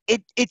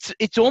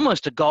 it's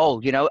almost a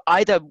goal,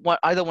 either one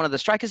of the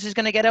strikers is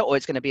going to get it, or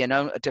it's going to be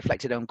a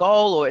deflected own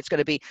goal, or it's going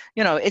to be,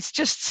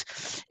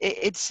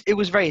 it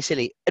was very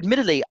silly.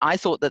 Admittedly, I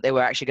thought that they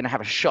were actually going to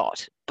have a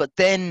shot, but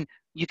then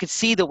you could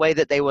see the way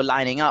that they were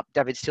lining up.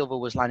 David Silva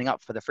was lining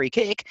up for the free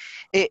kick.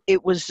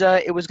 It was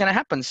going to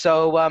happen.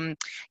 So I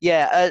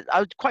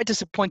was quite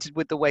disappointed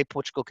with the way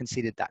Portugal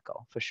conceded that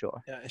goal, for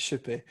sure. Yeah, it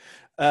should be.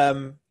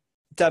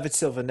 David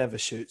Silva never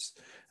shoots.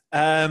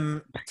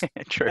 True.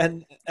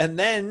 And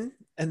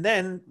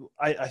then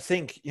I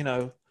think,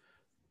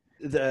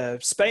 the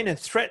Spain had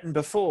threatened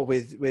before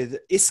with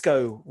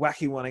Isco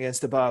whacking one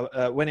against the bar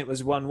when it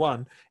was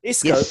 1-1.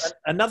 Isco, yes.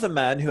 Another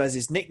man who has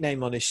his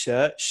nickname on his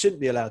shirt, shouldn't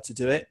be allowed to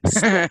do it.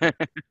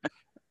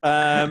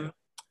 And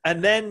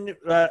then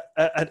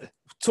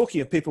talking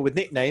of people with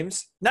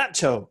nicknames,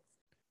 Nacho,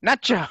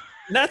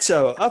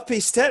 up he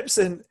steps,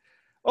 and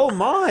oh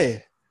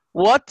my.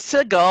 What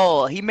a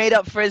goal! He made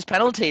up for his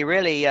penalty,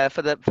 really,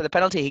 for the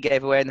penalty he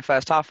gave away in the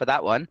first half for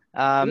that one,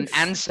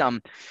 and some.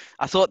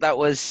 I thought that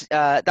was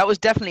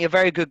definitely a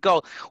very good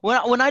goal.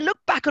 When I look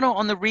back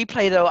on the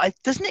replay, though,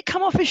 doesn't it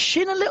come off his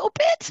shin a little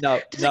bit? No.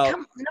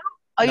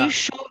 Are you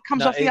sure it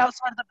comes off the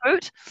outside of the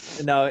boot?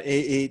 No,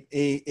 he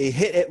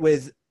hit it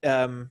with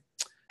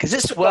because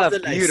it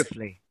swerved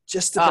beautifully,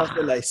 just above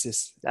the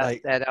laces.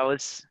 That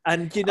was,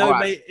 and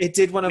mate, it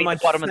did one of my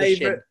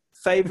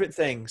favorite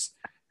things.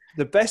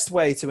 The best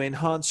way to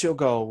enhance your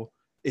goal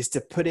is to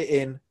put it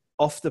in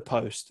off the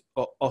post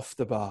or off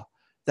the bar.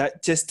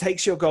 That just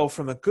takes your goal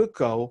from a good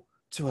goal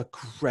to a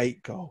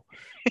great goal.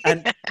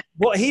 And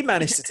what he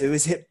managed to do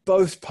is hit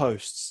both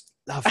posts.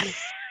 Lovely.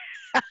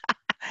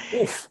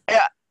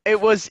 Yeah, it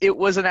was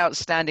an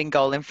outstanding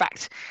goal. In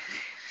fact,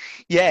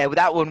 with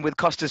that one, with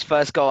Costa's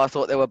first goal, I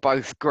thought they were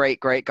both great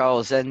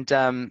goals. And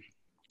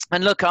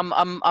And look, I'm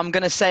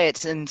going to say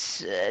it and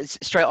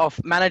straight off,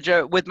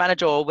 manager with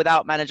manager or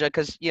without manager,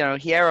 because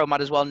Hierro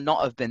might as well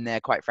not have been there.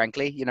 Quite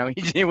frankly,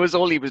 he was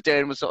all he was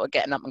doing was sort of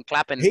getting up and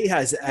clapping. He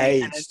has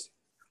aged.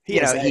 He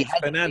has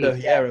Fernando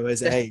Hierro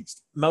has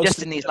aged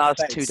just in these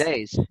last 2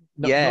 days.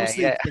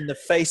 Mostly in the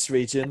face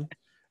region,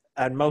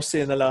 and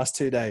mostly in the last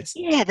 2 days.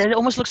 Yeah, it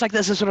almost looks like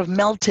there's a sort of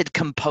melted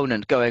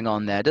component going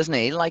on there, doesn't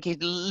he? Like he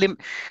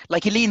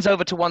leans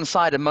over to one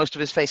side and most of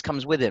his face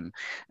comes with him.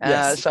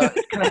 Yes. So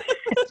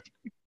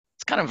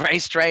it's kind of very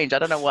strange. I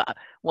don't know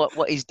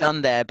what he's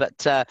done there, but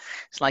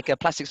it's like a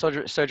plastic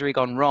surgery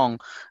gone wrong.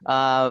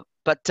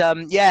 But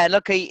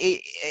look,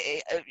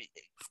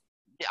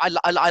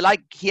 I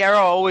like Hierro. I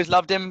always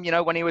loved him,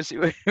 when he was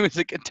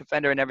a good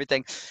defender and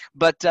everything.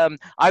 But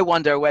I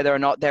wonder whether or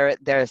not they're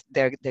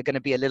going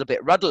to be a little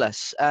bit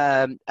rudderless.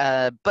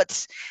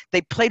 But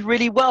they played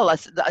really well.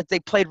 They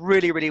played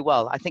really, really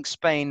well. I think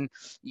Spain,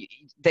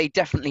 they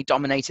definitely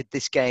dominated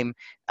this game.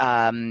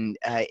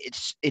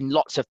 It's in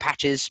lots of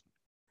patches.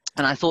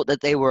 And I thought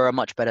that they were a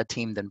much better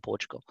team than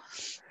Portugal.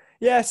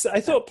 Yes, I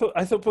thought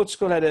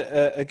Portugal had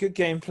a good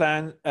game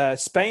plan.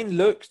 Spain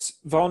looked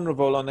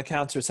vulnerable on the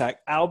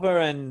counter-attack. Alba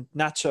and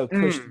Nacho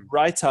pushed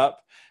right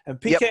up. And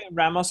Piqué and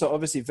Ramos are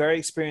obviously very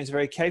experienced,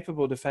 very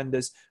capable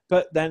defenders,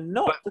 but they're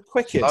not the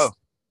quickest. Oh.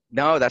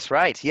 No, that's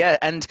right. Yeah,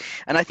 and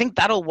I think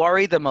that'll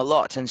worry them a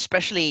lot, and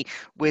especially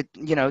with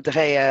De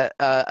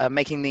Gea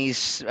making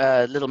these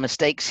little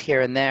mistakes here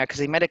and there, because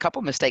he made a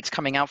couple of mistakes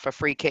coming out for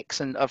free kicks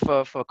and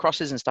for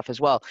crosses and stuff as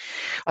well.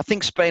 I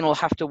think Spain will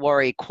have to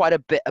worry quite a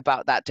bit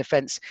about that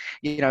defense.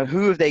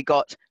 Who have they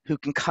got who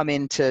can come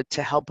in to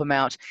help them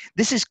out?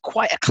 This is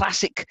quite a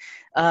classic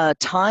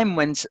time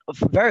when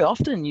very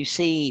often you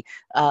see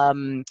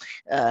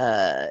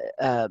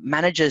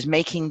managers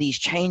making these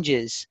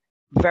changes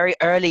very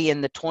early in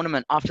the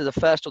tournament after the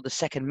first or the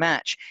second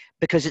match,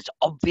 because it's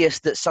obvious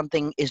that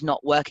something is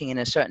not working in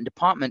a certain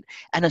department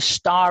and a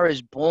star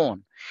is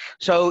born.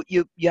 So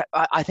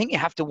I think you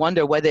have to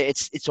wonder whether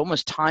it's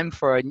almost time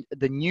for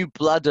the new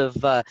blood of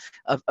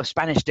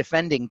Spanish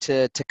defending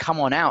to come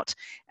on out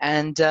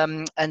and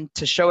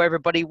to show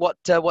everybody what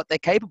they're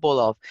capable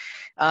of.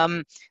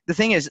 The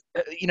thing is,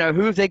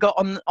 who have they got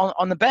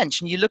on the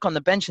bench? And you look on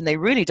the bench, and they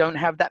really don't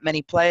have that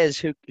many players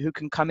who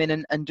can come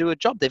in and do a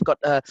job. They've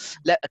got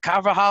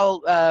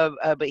Carvajal,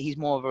 but he's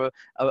more of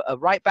a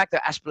right back.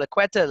 They're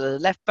Azpilicueta, the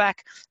left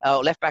back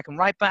and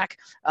right back.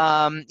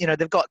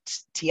 They've got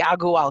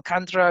Thiago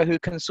Alcantara, who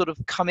can sort of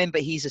come in,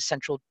 but he's a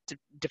central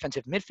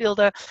defensive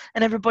midfielder,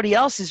 and everybody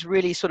else is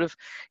really sort of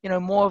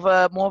more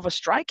of a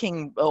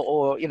striking,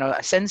 or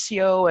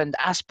Asensio and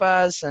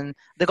Aspas, and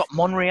they've got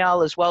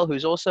Monreal as well,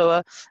 who's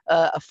also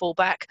a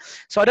fullback.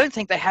 So I don't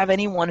think they have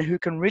anyone who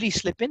can really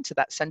slip into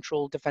that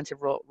central defensive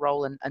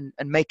role and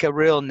make a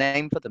real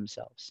name for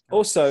themselves.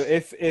 Also,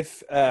 if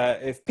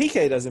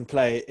Piqué doesn't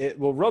play, it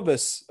will rob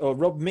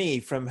me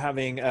from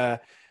having the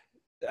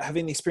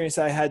experience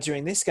I had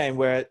during this game,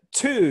 where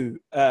two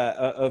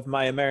of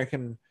my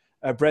American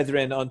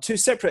brethren on two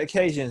separate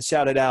occasions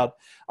shouted out,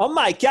 "Oh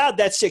my God,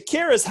 that's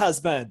Shakira's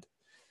husband!"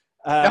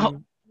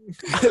 Which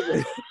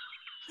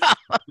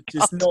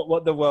is not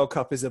what the World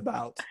Cup is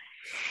about.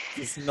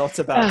 It's not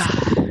about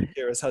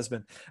Shakira's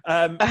husband.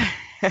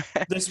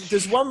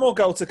 There's one more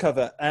goal to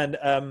cover, and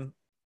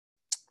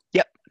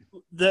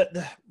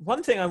the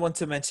one thing I want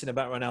to mention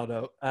about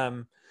Ronaldo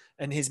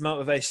and his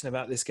motivation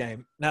about this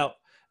game now.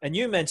 And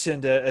you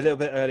mentioned a little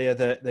bit earlier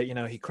that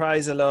he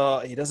cries a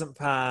lot, he doesn't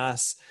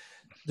pass.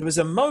 There was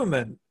a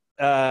moment,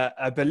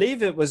 I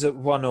believe it was at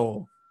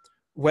 1-1,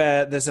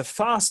 where there's a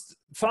fast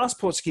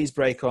Portuguese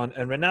break on,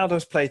 and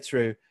Ronaldo's played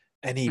through,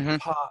 and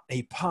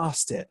he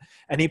passed it.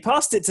 And he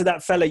passed it to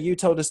that fella you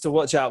told us to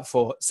watch out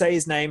for. Say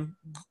his name.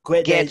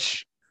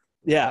 Guedes.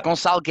 Yeah.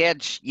 Gonçalo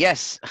Guedes,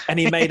 yes. And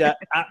he made an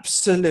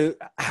absolute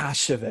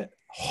hash of it.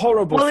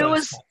 Horrible. Well,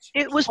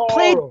 it was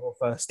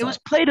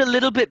played a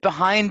little bit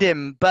behind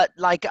him, but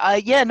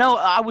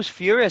I was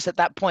furious at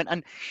that point.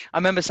 And I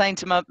remember saying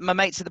to my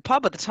mates at the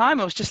pub at the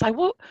time, I was just like,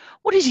 what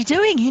is he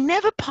doing? He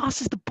never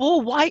passes the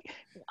ball. Why?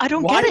 I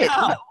don't get it.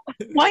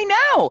 Why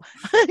now?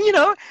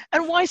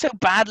 And why so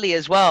badly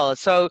as well?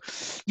 So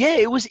yeah,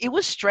 it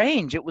was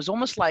strange. It was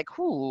almost like,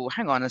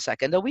 hang on a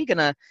second. Are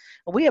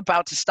we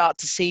about to start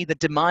to see the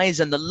demise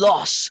and the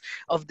loss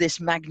of this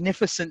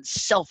magnificent,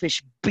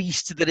 selfish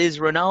beast that is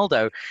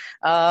Ronaldo?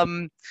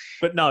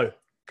 But no.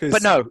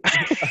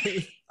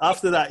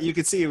 After that, you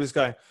could see he was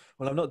going,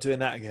 well, I'm not doing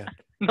that again.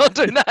 Not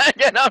doing that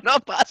again. I'm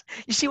not passing.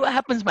 You see what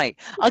happens, mate?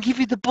 I'll give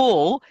you the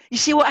ball. You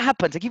see what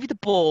happens? I give you the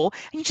ball,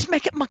 and you just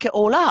muck it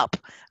all up.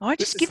 All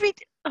right, give me.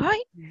 All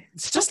right.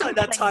 It's just like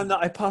that time that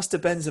I passed to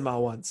Benzema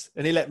once,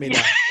 and he let me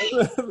know.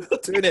 I'm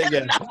not doing it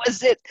again. That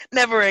was it.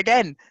 Never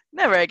again.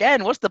 Never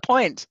again. What's the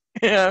point?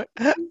 And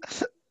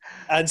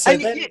so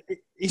then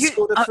he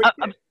scored a free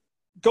kick.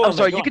 I'm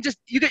sorry. You could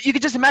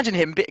just imagine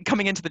him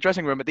coming into the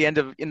dressing room at the end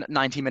of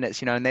 90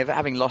 minutes, and they're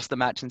having lost the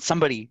match, and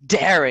somebody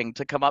daring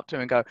to come up to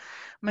him and go,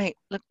 "Mate,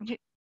 look, you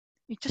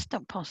just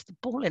don't pass the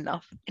ball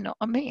enough." You know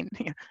what I mean?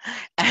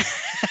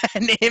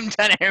 And him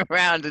turning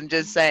around and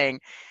just saying,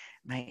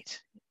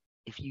 "Mate,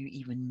 if you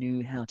even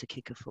knew how to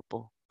kick a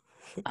football,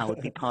 I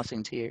would be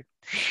passing to you.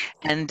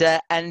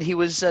 And he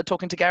was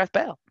talking to Gareth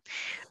Bale.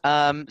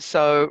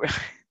 So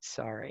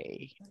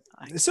sorry.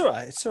 It's all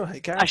right. It's all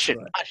right. Gareth's I should.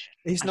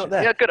 He's not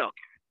there. Yeah, good old.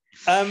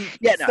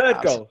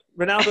 Third goal.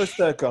 Ronaldo's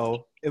third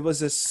goal. It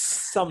was a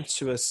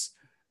sumptuous,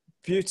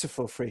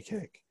 beautiful free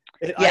kick.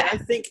 I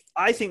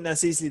think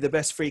that's easily the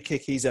best free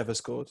kick he's ever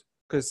scored.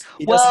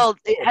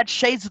 It had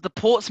shades of the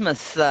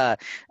Portsmouth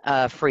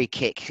free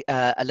kick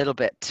a little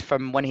bit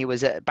from when he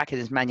was back in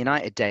his Man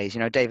United days.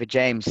 David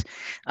James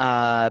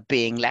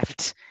being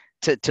left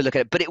to look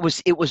at it, but it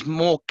was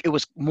more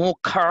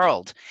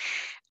curled.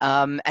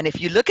 And if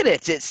you look at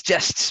it, it's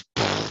just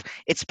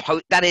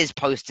that is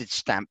postage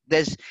stamp.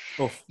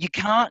 You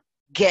can't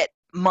get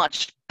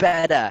much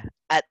better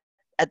at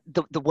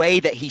the way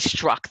that he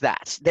struck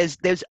that.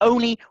 There's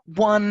only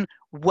one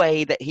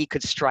way that he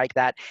could strike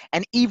that,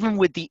 and even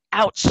with the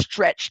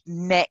outstretched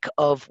neck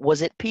of,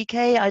 was it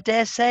PK, I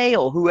dare say,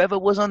 or whoever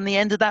was on the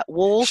end of that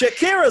wall?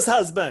 Shakira's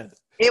husband.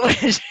 It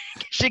was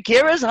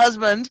Shakira's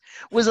husband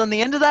was on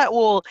the end of that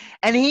wall,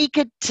 and he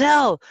could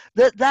tell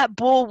that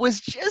ball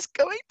was just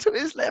going to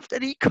his left,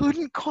 and he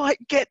couldn't quite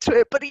get to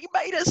it, but he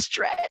made a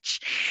stretch,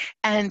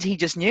 and he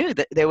just knew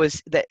that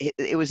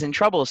it was in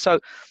trouble. So,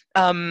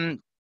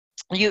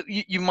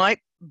 you might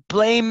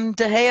blame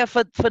De Gea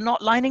for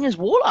not lining his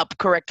wall up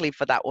correctly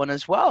for that one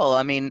as well.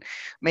 I mean,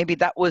 maybe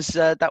that was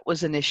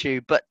an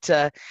issue,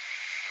 but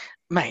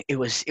mate, it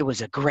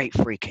was a great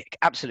free kick,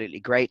 absolutely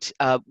great.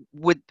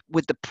 With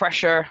the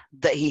pressure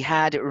that he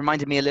had, it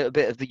reminded me a little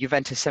bit of the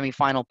Juventus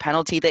semi-final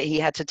penalty that he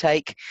had to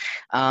take.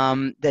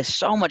 There's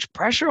so much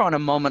pressure on a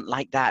moment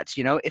like that.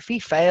 If he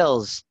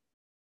fails,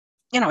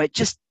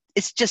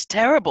 it's just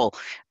terrible,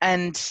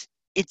 and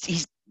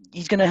he's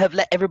going to have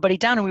let everybody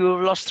down, and we would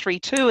have lost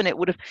 3-2, and it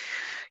would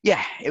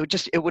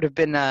have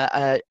been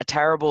a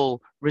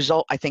terrible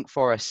result, I think,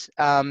 for us.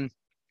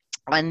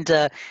 When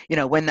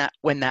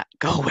that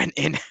goal went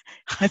in,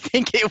 I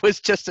think it was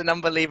just an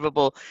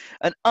unbelievable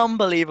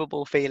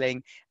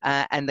feeling,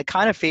 and the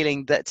kind of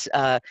feeling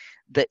that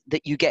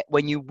you get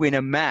when you win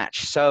a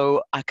match.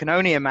 So I can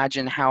only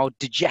imagine how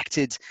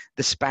dejected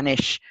the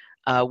Spanish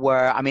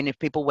were. I mean, if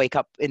people wake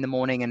up in the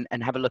morning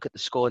and have a look at the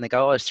score and they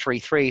go, "Oh, it's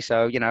 3-3,"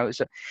 so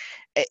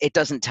it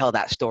doesn't tell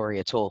that story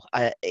at all.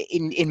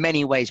 In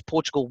many ways,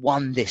 Portugal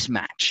won this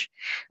match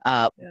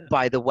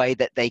by the way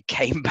that they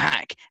came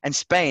back, and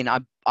Spain,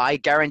 I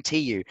guarantee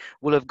you,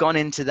 will have gone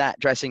into that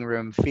dressing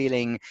room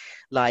feeling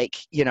like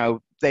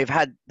they've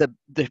had the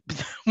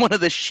one of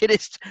the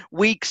shittest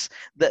weeks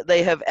that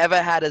they have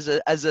ever had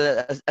as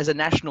a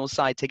national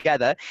side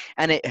together,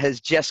 and it has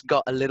just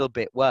got a little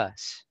bit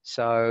worse.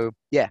 So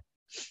yeah.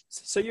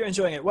 So you're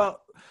enjoying it.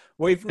 Well,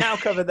 we've now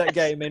covered that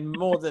game in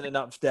more than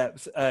enough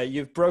depth.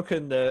 You've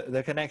broken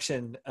the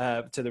connection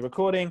to the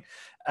recording.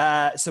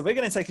 So we're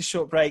going to take a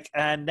short break,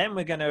 and then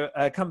we're going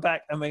to come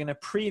back and we're going to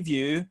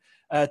preview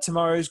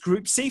tomorrow's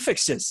Group C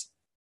fixtures.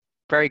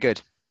 Very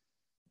good.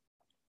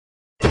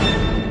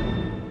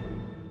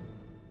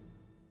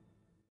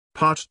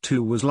 Part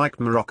 2 was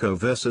like Morocco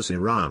versus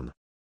Iran.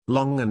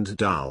 Long and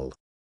dull.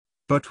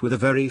 But with a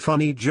very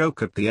funny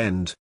joke at the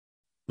end.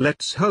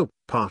 Let's hope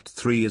Part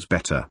 3 is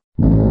better.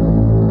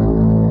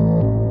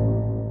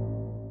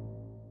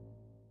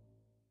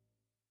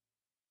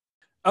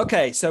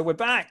 Okay, so we're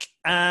back,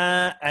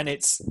 and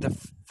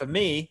for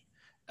me,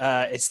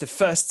 it's the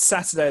first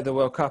Saturday of the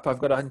World Cup. I've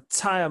got an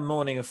entire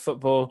morning of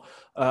football.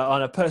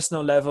 On a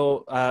personal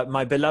level,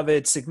 my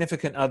beloved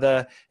significant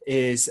other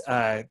is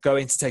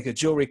going to take a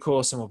jewelry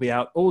course and will be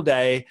out all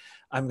day.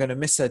 I'm going to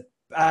miss her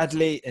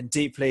badly and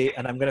deeply,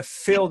 and I'm going to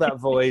fill that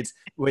void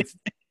with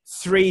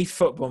 3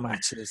 football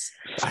matches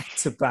back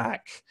to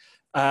back.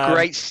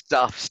 Great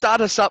stuff. Start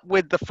us up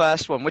with the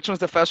first one. Which one's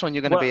the first one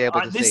you're going to be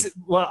able to see?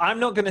 Well, I'm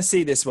not going to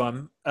see this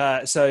one.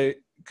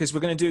 Because we're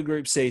going to do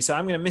Group C. So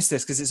I'm going to miss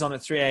this because it's on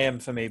at 3 a.m.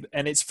 for me.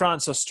 And it's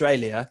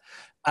France-Australia.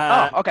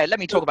 Okay. Let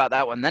me talk about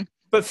that one then.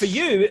 But for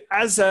you,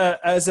 as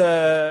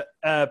a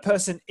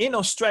person in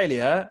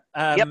Australia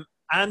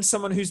and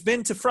someone who's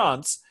been to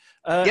France,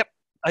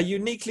 are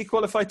uniquely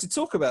qualified to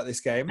talk about this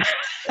game.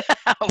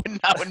 I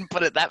wouldn't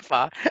put it that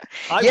far.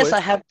 I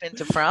have been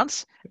to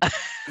France.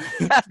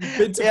 You've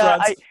been to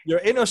France. You're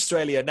in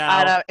Australia now.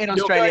 I know, in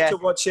Australia. You're going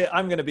to watch it.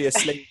 I'm going to be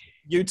asleep.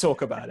 You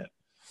talk about it.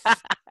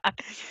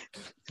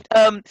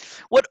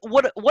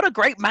 What a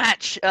great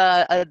match.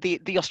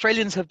 The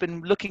Australians have been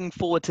looking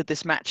forward to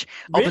this match,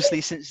 obviously,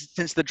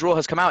 since the draw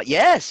has come out.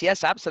 Yes,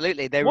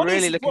 absolutely. They're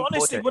really looking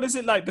forward to it. What is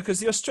it like? Because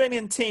the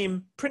Australian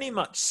team pretty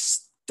much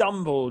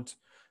stumbled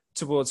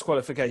towards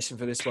qualification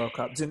for this World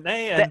Cup, didn't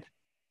they? And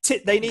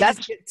they needed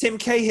to get Tim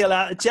Cahill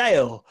out of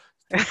jail.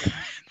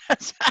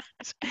 That's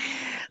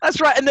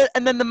right.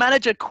 And then the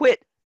manager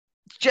quit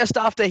just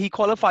after he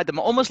qualified them,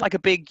 almost like a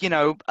big,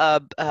 told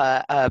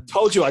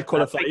you I'd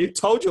qualify you.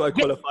 Told you I'd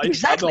qualify you.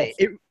 Exactly.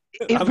 It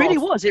really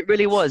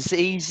was.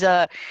 He's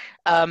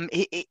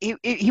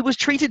he was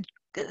treated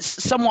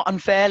somewhat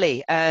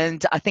unfairly,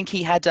 and I think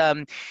he had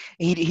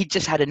he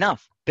just had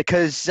enough,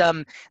 because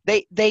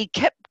they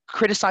kept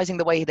criticizing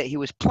the way that he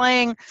was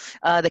playing.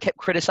 They kept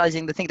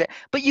criticizing the thing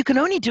but you can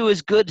only do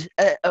as good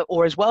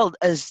or as well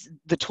as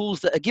the tools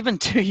that are given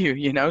to you,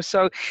 you know.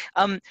 So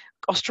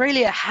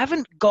Australia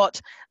haven't got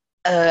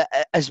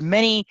as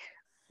many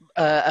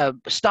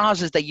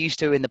stars as they used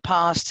to in the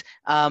past.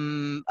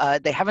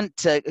 They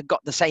haven't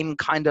got the same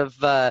kind of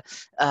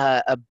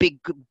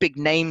big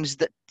names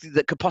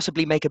that could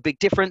possibly make a big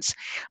difference.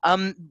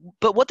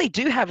 But what they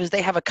do have is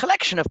they have a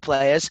collection of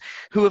players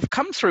who have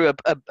come through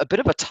a bit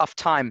of a tough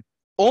time,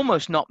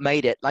 almost not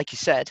made it, like you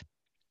said,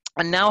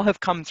 and now have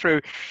come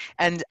through,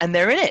 and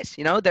they're in it.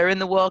 You know, they're in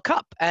the World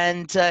Cup,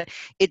 and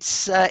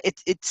it's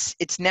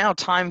now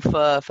time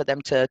for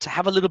them to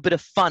have a little bit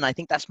of fun. I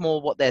think that's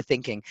more what they're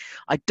thinking.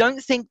 I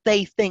don't think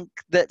they think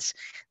that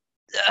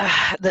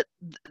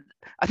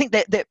I think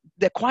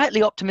they're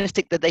quietly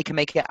optimistic that they can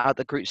make it out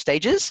the group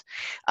stages,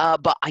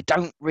 but I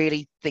don't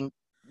really think.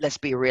 Let's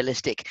be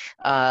realistic.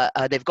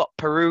 They've got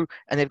Peru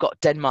and they've got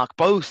Denmark,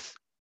 both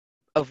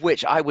of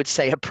which I would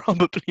say are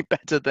probably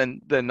better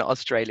than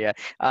Australia.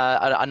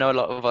 I know a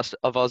lot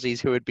of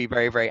Aussies who would be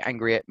very, very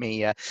angry at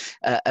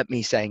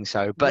me saying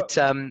so. But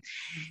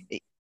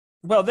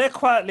well, they're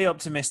quietly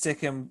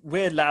optimistic, and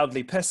we're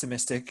loudly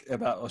pessimistic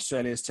about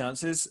Australia's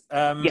chances.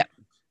 Yeah.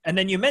 And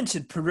then you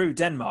mentioned Peru,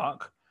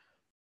 Denmark.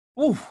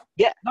 Oh,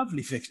 yeah,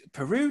 lovely fixture.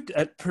 Peru.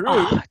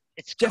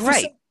 It's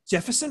great.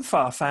 Jefferson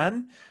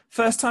Farfan,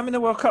 first time in the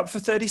World Cup for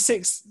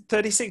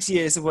 36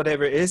 years or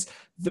whatever it is.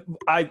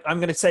 I'm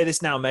going to say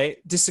this now,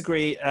 mate.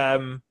 Disagree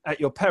at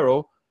your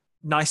peril.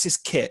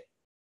 Nicest kit,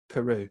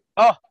 Peru.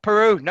 Oh,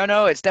 Peru.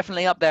 No, it's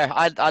definitely up there.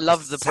 I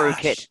love the Peru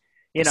kit.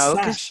 You know,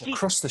 sash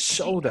across the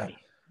shoulder.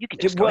 You can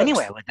just go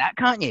anywhere with that,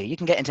 can't you? You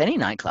can get into any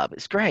nightclub.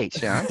 It's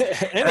great. You know?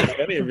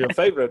 any of your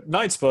favorite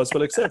night spots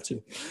will accept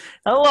you.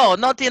 Hello,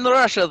 not in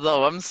Russia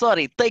though. I'm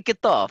sorry. Take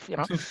it off. You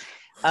know.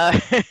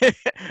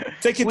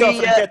 Take it off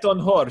and get on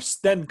horse,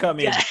 then come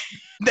in.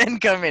 Then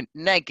come in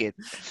naked.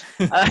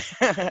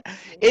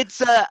 It's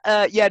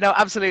no,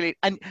 absolutely.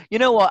 And you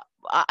know what?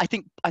 I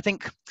think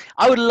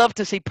I would love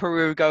to see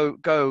Peru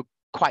go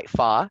quite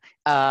far.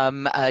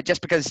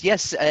 Just because,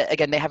 yes,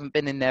 again, they haven't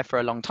been in there for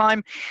a long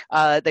time.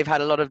 They've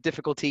had a lot of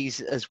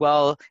difficulties as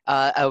well,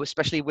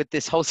 especially with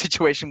this whole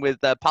situation with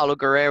Paulo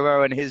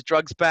Guerrero and his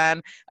drugs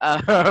ban,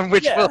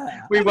 which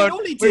we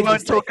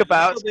won't talk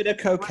about. A little bit of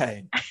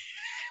cocaine.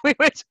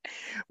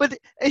 But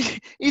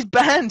he's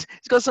banned.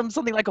 He's got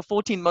something like a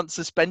 14-month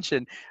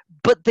suspension,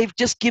 but they've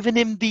just given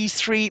him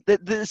this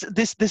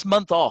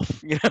month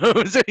off. You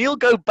know, so he'll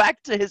go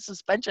back to his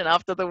suspension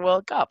after the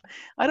World Cup.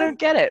 I don't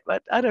get it,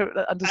 but I don't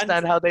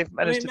understand how they've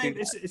managed to do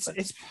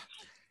that.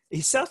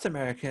 He's South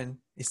American.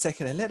 He's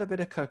taking a little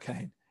bit of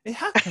cocaine. It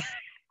happens.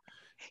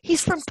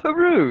 He's from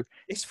Peru.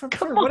 He's from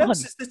Peru. What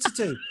else is there to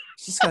do?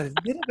 He's got a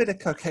little bit of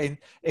cocaine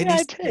in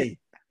his tea.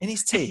 In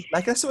his tea.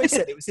 Like, that's what he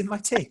said. It was in my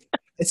tea.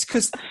 It's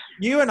because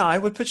you and I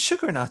would put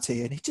sugar in our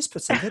tea, and he just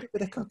puts a little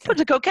bit of cocaine. Put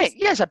the cocaine?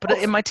 Yes, I put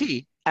it in my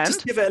tea. And?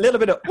 Just give it a little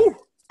bit of, ooh.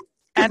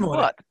 And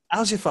morning. What?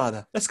 How's your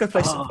father? Let's go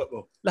play some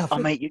football. Lovely.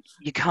 Oh, mate,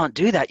 you can't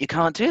do that. You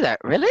can't do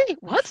that. Really?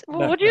 What?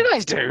 No, what do you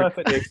guys do?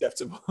 Perfectly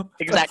acceptable.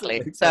 Exactly.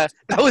 Perfectly acceptable.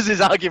 So that was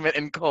his argument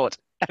in court.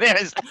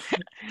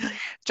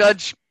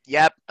 Judge,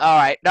 yep, all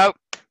right. No,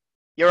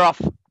 you're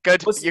off.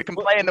 Good. You can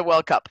play in the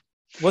World Cup.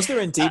 Was there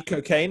indeed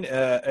cocaine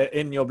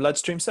in your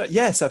bloodstream, sir?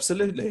 Yes,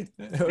 absolutely.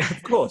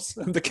 Of course.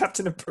 I'm the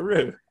captain of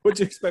Peru. What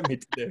do you expect me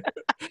to do?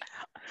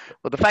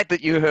 Well, the fact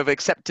that you have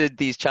accepted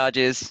these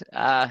charges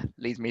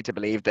leads me to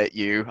believe that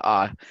you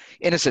are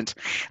innocent.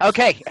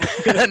 Okay,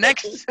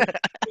 next.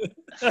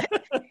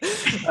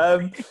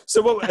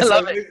 So what? I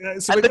love it.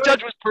 And the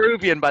judge was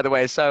Peruvian, by the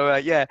way. So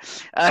yeah.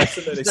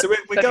 Absolutely. So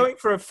we're going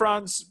for a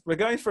France. We're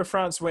going for a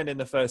France win in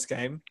the first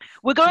game.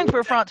 We're going for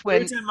a France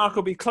win. Denmark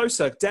will be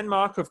closer.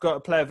 Denmark have got a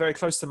player very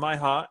close to my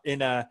heart in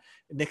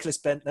Nicholas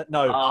Bentner.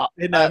 No,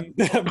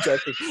 I'm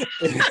joking.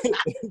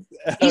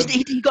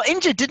 He got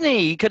injured, didn't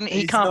he?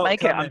 He can't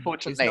make it,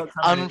 unfortunately.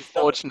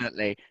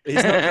 Unfortunately.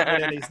 He's not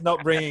coming in. He's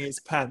not bringing his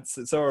pants.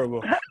 It's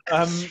horrible.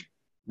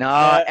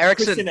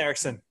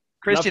 Eriksen.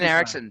 Christian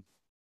Eriksen.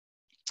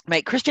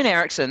 Mate, Christian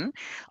Eriksen,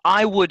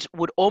 I would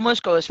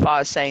almost go as far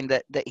as saying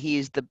that he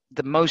is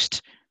the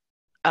most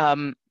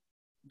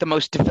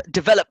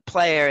developed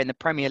player in the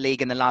Premier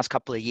League in the last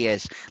couple of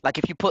years. Like,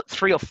 if you put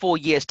 3 or 4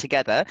 years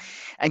together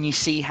and you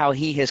see how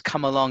he has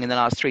come along in the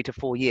last 3 to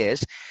 4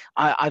 years,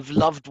 I've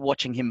loved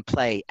watching him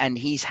play, and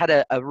he's had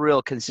a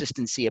real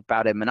consistency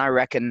about him. And I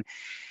reckon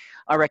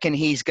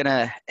he's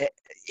gonna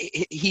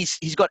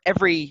he's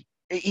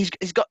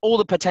got all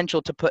the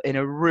potential to put in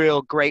a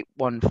real great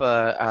one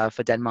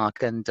for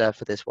Denmark and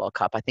for this World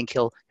Cup. I think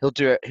he'll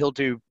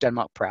do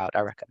Denmark proud,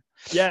 I reckon.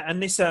 Yeah,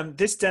 and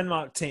this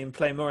Denmark team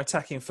play more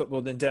attacking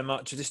football than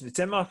Denmark traditionally.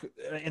 Denmark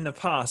in the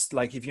past,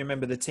 like if you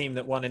remember the team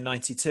that won in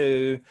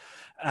 '92.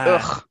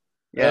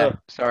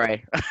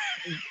 Sorry.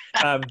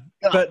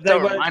 But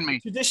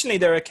traditionally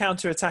they're a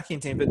counter-attacking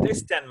team. But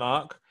this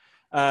Denmark,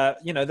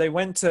 they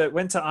went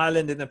to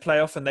Ireland in the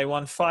playoff and they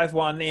won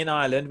 5-1 in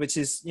Ireland, which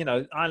is,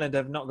 Ireland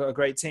have not got a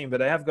great team, but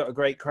they have got a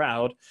great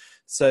crowd.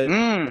 So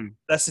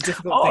that's a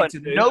difficult thing to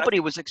do. Nobody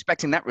was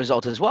expecting that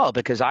result as well,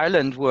 because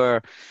Ireland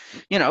were,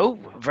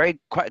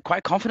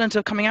 quite confident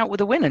of coming out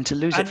with a win, and to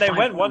lose and it. they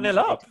went 1-0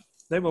 up.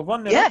 They were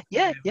 1-0 up.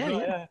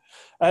 Yeah.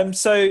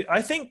 So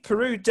I think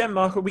Peru,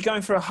 Denmark, are we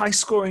going for a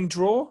high-scoring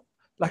draw?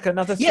 Like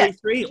another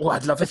 3-3? Oh,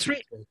 I'd love a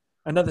 3-3.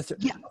 Another 3.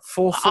 Yeah.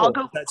 4-4. I'll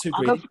go, Is that too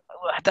greedy?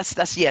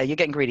 That's you're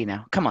getting greedy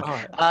now. Come on.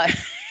 Right.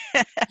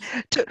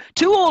 2-2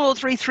 or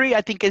 3-3,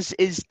 I think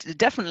is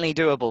definitely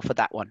doable for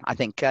that one. I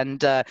think,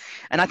 and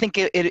I think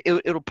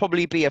it'll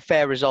probably be a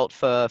fair result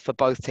for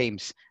both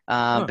teams,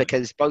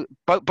 because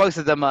both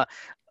of them are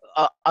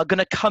going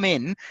to come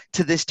in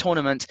to this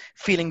tournament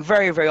feeling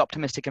very, very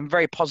optimistic and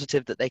very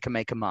positive that they can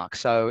make a mark.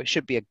 So it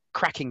should be a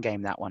cracking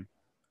game, that one.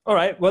 All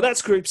right. Well,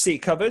 that's Group C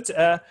covered.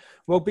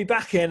 We'll be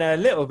back in a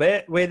little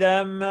bit with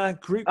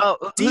Group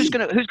D.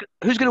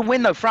 Who's gonna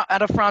win though?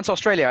 Out of France,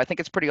 Australia. I think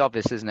it's pretty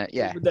obvious, isn't it?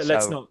 Yeah.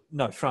 Let's not.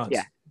 No, France.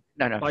 Yeah.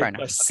 No. Fair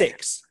enough. By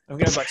 6. I'm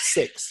going by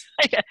 6.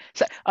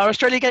 So are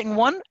Australia getting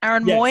 1?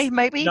 Aaron Moy,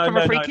 maybe from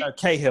a free kick.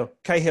 No.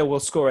 Cahill will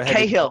score ahead.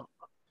 Cahill.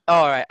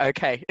 All right.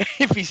 Okay.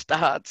 If he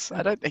starts,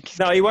 I don't think.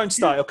 He won't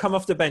start. He'll come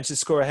off the bench and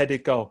score a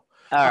headed goal.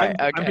 All right.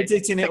 Okay. I'm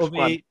predicting it'll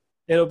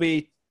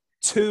be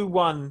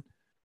 2-1.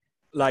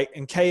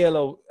 And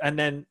Cahill and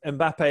then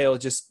Mbappe will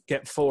just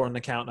get 4 on the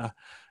counter.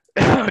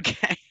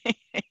 Okay.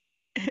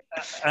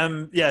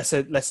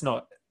 So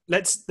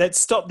let's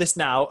stop this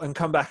now and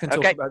come back and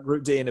talk about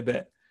Group D in a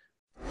bit.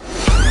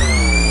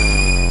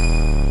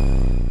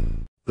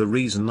 The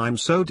reason I'm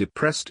so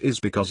depressed is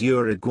because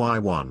Uruguay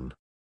won.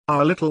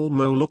 Our little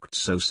Mo looked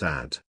so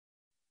sad.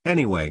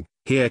 Anyway,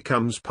 here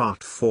comes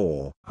part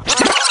 4.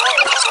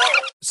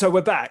 So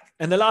we're back.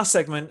 In the last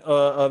segment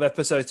of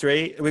episode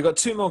 3, we've got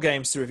 2 more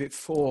games to review.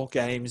 4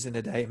 games in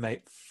a day,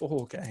 mate.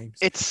 4 games.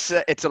 It's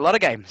a lot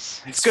of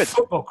games. It's good.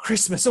 Football,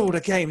 Christmas, all the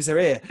games are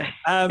here.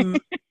 And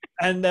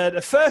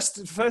the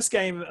first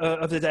game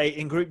of the day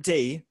in Group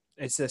D,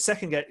 it's the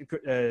second day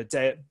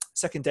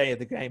of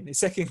the game. The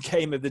second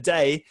game of the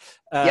day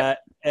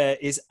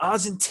is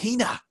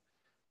Argentina.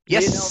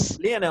 Yes.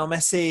 Lionel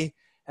Messi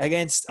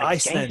against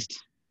Iceland.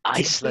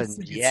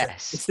 Iceland,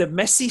 yes. It's the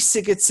Messi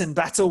Sigurdsson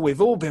battle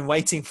we've all been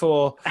waiting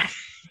for.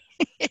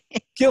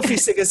 Gylfi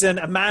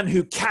Sigurdsson, a man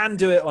who can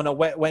do it on a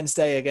wet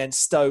Wednesday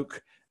against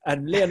Stoke,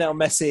 and Lionel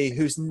Messi,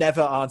 who's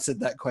never answered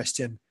that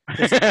question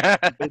because he's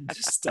been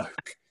to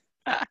Stoke.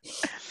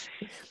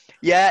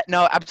 Yeah,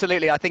 no,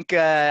 absolutely. I think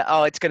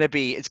it's going to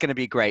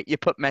be great. You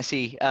put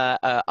Messi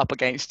up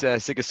against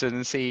Sigurdsson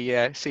and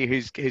see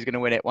who's going to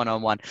win it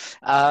 1-on-1.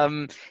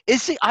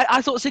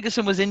 I thought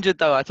Sigurdsson was injured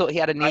though. I thought he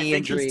had a knee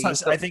injury.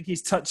 I think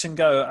he's touch and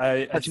go.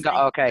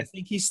 Okay. I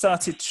think he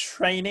started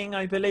training,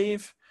 I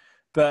believe,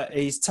 but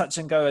he's touch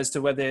and go as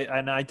to whether.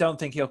 And I don't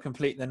think he'll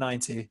complete the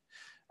 90.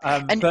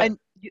 And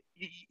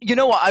you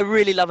know what I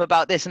really love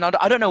about this, and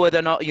I don't know whether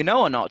or not you know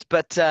or not,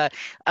 but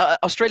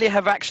Australia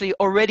have actually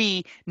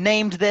already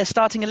named their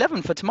starting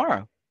 11 for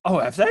tomorrow. Oh,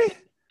 have they?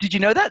 Did you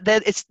know that?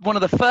 It's one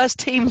of the first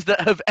teams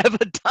that have ever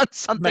done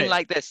something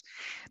like this.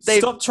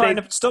 Stop trying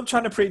to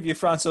preview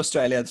France,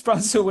 Australia.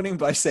 France are winning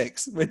by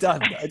 6. We're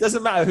done. It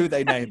doesn't matter who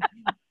they name.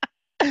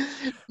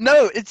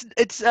 No,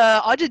 it's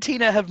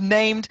Argentina have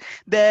named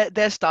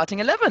their starting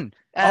 11.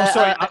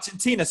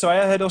 Argentina. Sorry,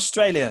 I heard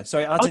Australia.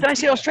 Sorry, Argentina. Oh, did I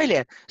say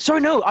Australia?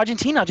 Sorry, no,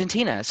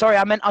 Argentina. Sorry,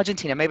 I meant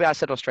Argentina. Maybe I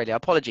said Australia.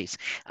 Apologies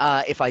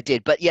if I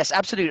did. But yes,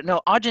 absolutely.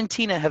 No,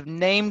 Argentina have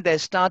named their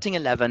starting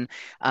 11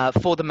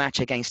 for the match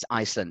against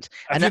Iceland.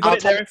 Have you got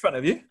it there in front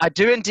of you? I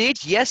do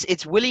indeed. Yes,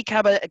 it's Willy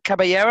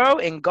Caballero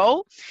in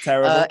goal.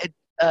 Terrible.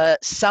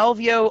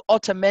 Salvio,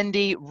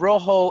 Otamendi,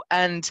 Rojo,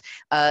 and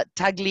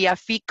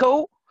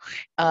Tagliafico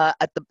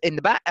at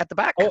the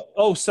back.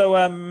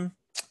 So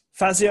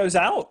Fazio's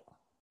out.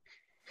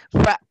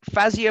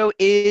 Fazio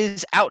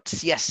is out.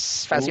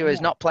 Yes, Fazio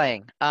is not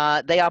playing.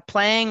 They are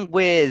playing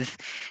with,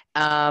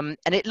 and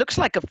it looks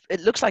like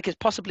it's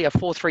possibly a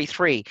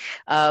 4-3-3.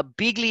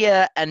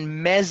 Biglia and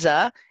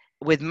Meza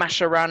with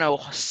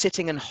Mascherano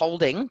sitting and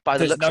holding by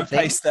the looks of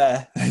things.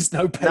 There's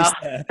no pace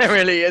there. There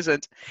really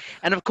isn't.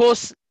 And of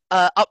course,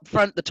 up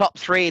front, the top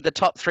three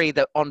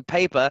that on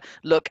paper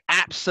look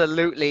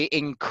absolutely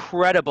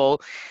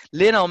incredible.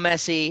 Lionel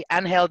Messi,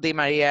 Angel Di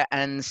Maria,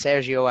 and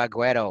Sergio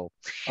Aguero.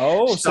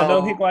 Oh, so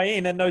no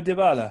Higuain and no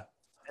Dybala.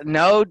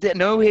 No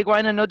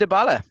Higuain and no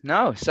Dybala.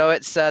 No, so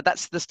it's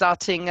that's the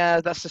starting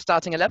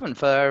 11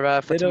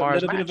 for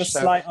tomorrow's match. Little bit of a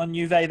slight on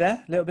Juve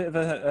there. A little bit of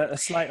a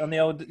slight on the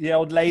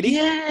old lady.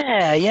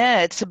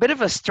 Yeah, it's a bit of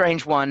a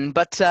strange one,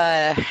 but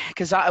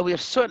because we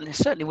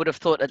certainly would have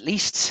thought at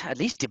least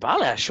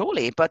Dybala,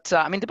 surely. But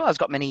I mean, Dybala's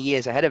got many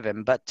years ahead of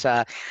him, but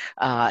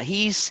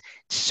he's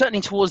certainly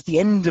towards the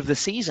end of the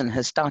season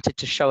has started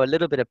to show a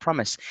little bit of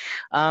promise.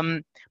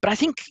 But I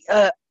think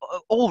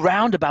all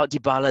round about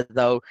Dybala,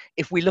 though,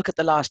 if we look at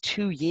the last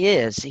 2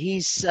 years,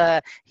 he's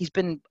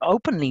been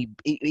openly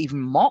even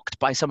mocked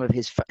by some of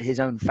his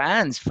own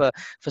fans for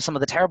some of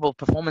the terrible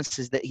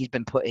performances that he's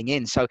been putting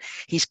in. So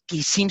he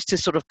seems to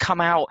sort of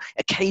come out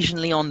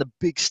occasionally on the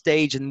big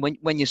stage, and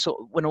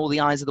when all the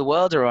eyes of the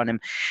world are on him.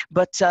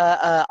 But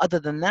other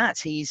than that,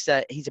 he's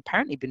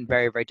apparently been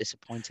very, very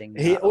disappointing.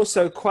 He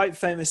also quite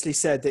famously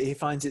said that he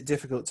finds it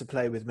difficult to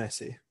play with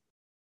Messi,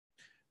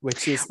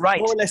 which is more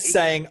or less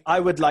saying, I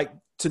would like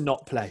to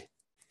not play.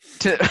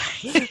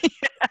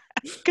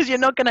 Because you're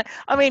not gonna.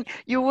 I mean,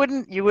 you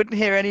wouldn't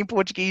hear any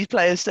Portuguese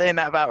players saying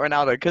that about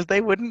Ronaldo, because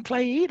they wouldn't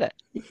play either.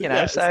 You know,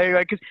 Yes.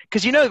 so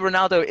because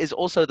Ronaldo is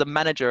also the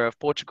manager of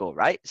Portugal,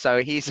 right?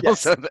 So he's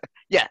also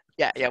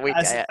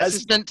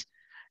assistant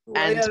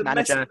and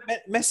manager.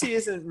 Messi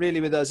isn't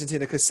really with Argentina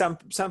because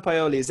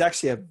Sampaoli is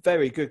actually a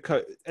very good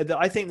coach.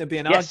 I think there'd be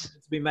an argument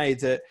to be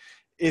made that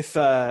if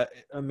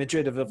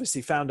Madrid have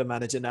obviously found a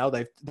manager now,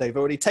 they've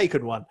already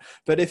taken one.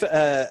 But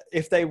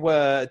if they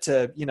were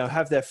to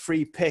have their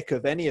free pick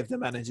of any of the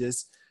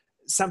managers,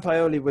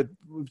 Sampaoli would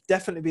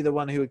definitely be the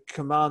one who would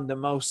command the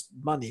most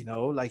money.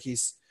 Like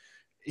he's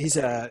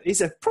a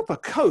proper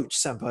coach,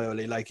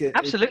 Sampaoli. Like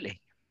Absolutely.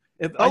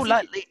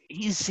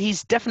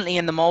 He's definitely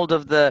in the mold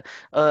of the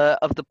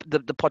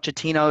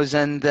Pochettinos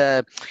and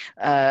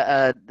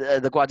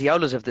the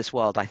Guardiolas of this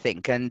world, I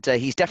think, and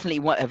he's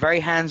definitely a very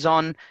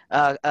hands-on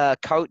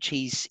coach.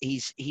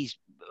 He's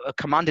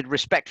commanded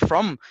respect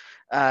from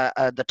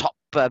the top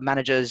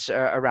managers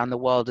around the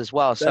world as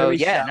well. Very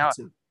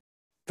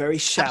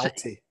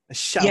shouty.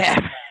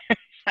 Yeah.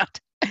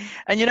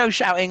 And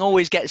shouting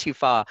always gets you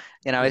far,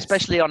 Yes.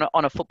 especially on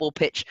a football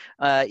pitch,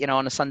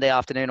 on a Sunday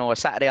afternoon or a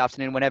Saturday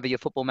afternoon, whenever your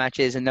football match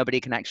is and nobody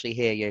can actually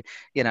hear you,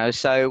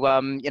 so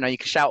you can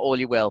shout all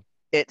you will.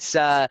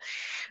 Besides,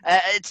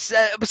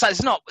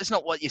 it's not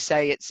what you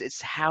say,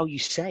 it's how you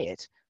say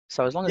it.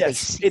 So as long as they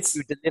see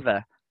you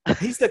deliver.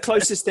 He's the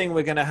closest thing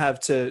we're going to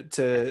have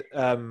to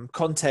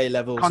Conte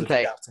levels of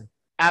shouting.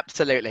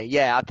 Absolutely,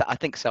 yeah, I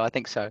think so.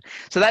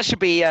 So that should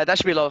be a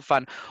lot of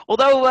fun.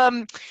 Although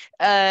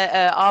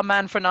our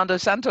man Fernando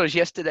Santos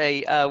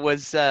yesterday or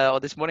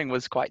this morning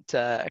was quite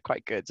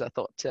good. I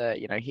thought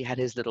he had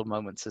his little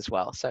moments as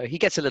well. So he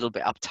gets a little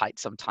bit uptight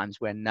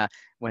sometimes when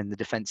the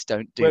defense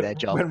don't do their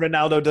job. When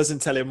Ronaldo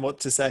doesn't tell him what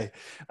to say.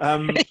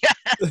 Ronnie,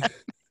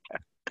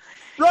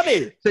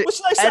 what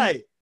should I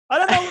say? I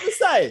don't know what to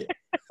say.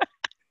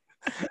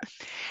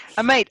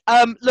 And mate,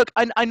 look,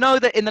 I know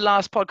that in the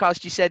last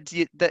podcast you said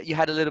that you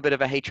had a little bit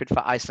of a hatred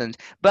for Iceland,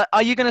 but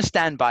are you going to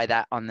stand by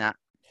that on that?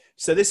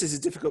 So this is a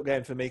difficult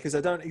game for me because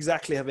I don't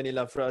exactly have any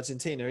love for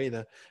Argentina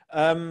either.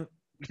 I'm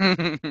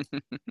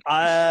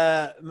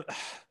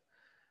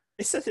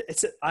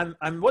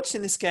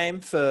watching this game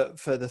for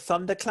the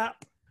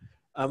thunderclap.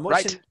 I'm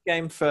watching this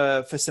game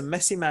for some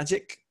Messi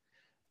magic.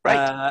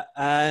 Right.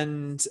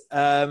 And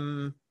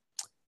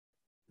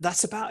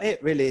that's about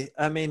it, really.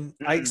 I mean,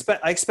 I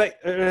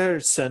expect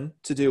Örsson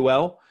to do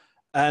well,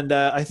 and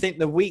I think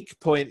the weak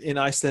point in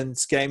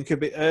Iceland's game could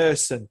be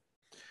Örsson.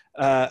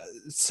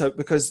 So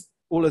because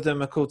all of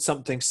them are called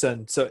something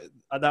son, so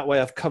that way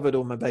I've covered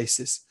all my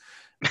bases.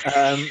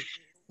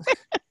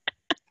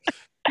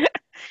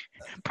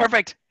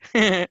 Perfect.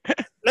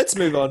 Let's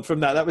move on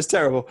from that. That was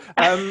terrible.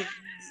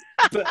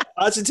 But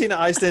Argentina,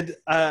 Iceland.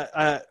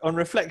 On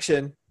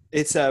reflection,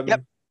 it's I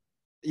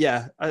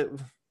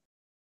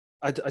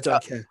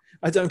don't care.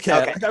 I don't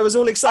care. Okay. Like, I was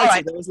all excited. All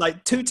right. There was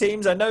like two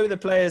teams. I know the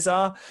players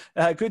are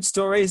good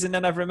stories, and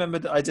then I've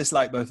remembered that I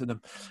dislike both of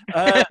them.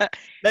 The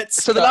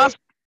last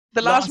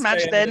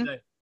match then.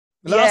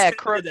 The last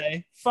game of the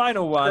day,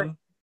 final one.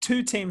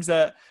 Two teams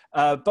that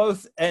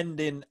both end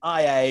in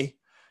IA.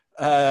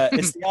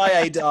 It's the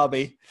IA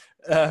derby.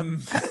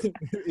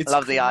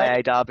 Love the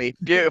IA derby.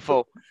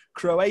 Beautiful.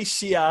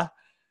 Croatia.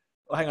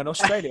 Oh, hang on,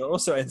 Australia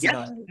also ends in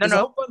IA.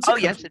 No. Oh,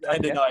 yes.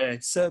 End in IA.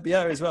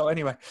 Serbia as well.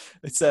 Anyway,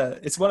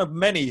 it's one of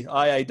many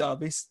IA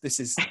derbies. This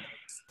is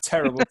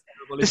terrible.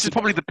 This is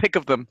probably the pick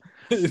of them.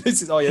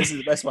 This is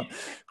the best one.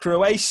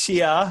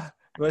 Croatia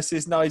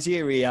versus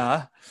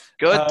Nigeria.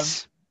 Good.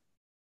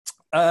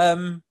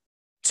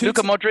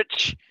 Luka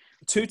Modric.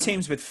 Two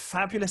teams with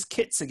fabulous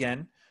kits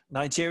again.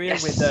 Nigeria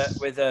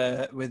with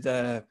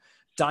a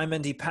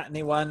diamondy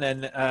patterny one,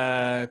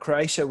 and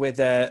Croatia with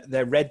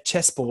their red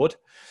chessboard.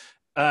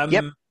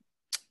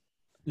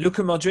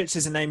 Luka Modric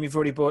is a name you've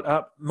already brought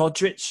up.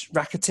 Modric,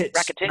 Rakitic.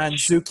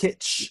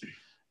 Mandzukic.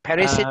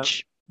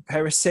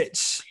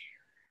 Perisic.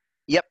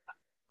 Yep.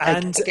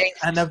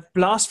 And a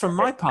blast from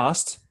my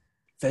past,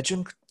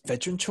 Vedran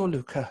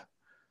Chorluka.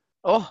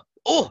 Oh,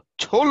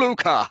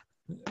 Chorluka.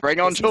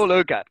 Bring on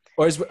Chorluka.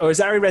 Or as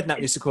Harry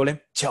Redknapp used to call him,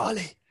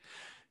 Charlie.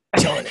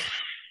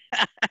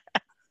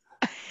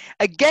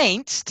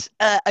 Against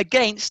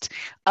Alex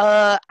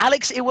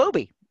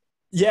Iwobi.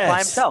 Yes. By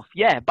himself.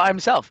 Yeah, by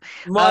himself.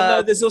 Well,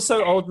 no, there's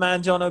also old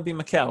man John Obi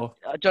Mikel.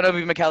 John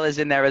Obi Mikel is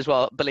in there as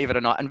well, believe it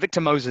or not, and Victor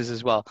Moses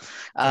as well.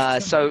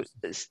 So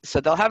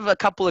they'll have a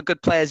couple of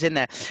good players in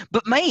there.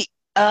 But mate,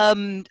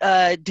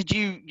 did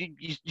you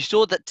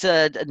saw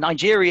that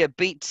Nigeria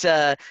beat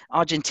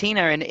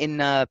Argentina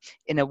in a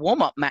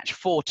warm-up match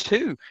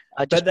 4-2?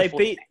 But they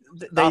beat.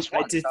 I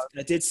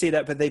did see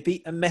that, but they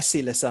beat a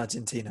Messi-less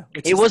Argentina.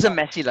 It was a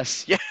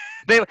Messi-less, yeah.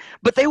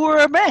 But they were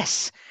a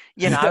mess,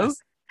 you know.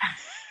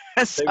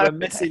 Yes. They were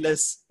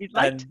Messi-less,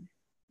 and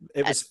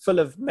it was full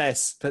of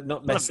mess, but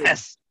not messy.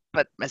 Mess,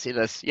 but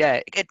Messi-less,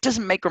 yeah. It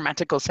doesn't make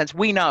grammatical sense.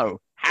 We know,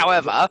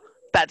 however.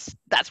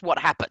 That's what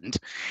happened.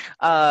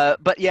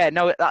 But yeah,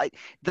 no, I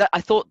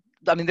thought.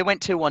 I mean, they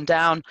went 2-1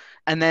 down,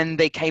 and then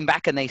they came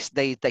back and they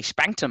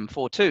spanked them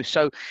 4-2.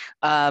 So,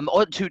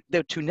 or they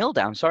were 2-0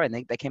 down. Sorry,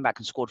 and they came back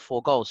and scored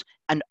 4 goals.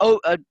 And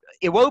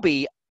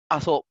Iwobi, I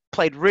thought,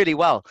 played really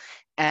well.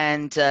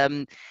 And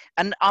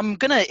I'm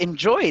gonna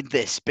enjoy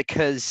this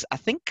because I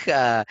think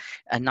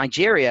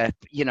Nigeria,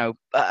 you know.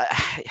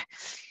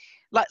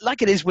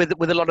 Like it is with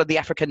a lot of the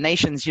African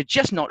nations, you're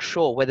just not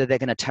sure whether they're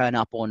going to turn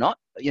up or not.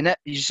 You're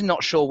just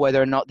not sure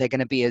whether or not they're going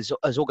to be as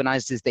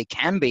organized as they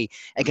can be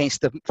against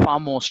the far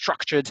more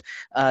structured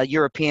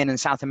European and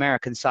South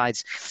American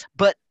sides.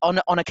 But on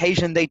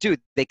occasion, they do.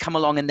 They come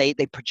along and they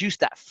produce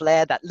that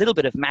flair, that little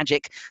bit of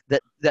magic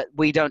that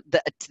we don't.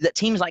 That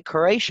teams like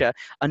Croatia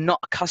are not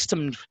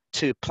accustomed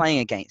to playing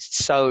against.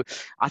 So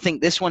I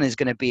think this one is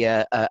going to be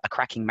a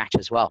cracking match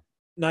as well.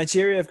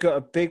 Nigeria have got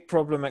a big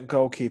problem at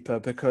goalkeeper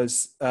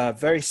because,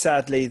 very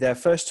sadly, their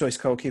first choice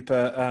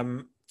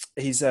goalkeeper,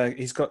 he's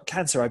got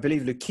cancer, I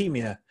believe,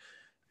 leukemia,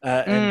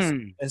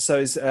 and so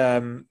is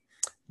the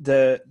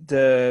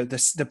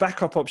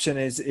backup option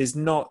is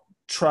not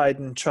tried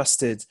and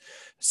trusted.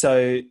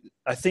 So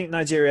I think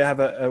Nigeria have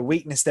a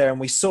weakness there, and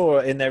we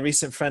saw in their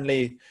recent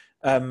friendly,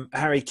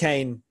 Harry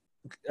Kane.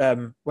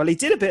 Well, he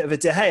did a bit of a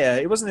De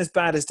Gea. It wasn't as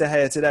bad as De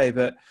Gea today,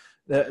 but.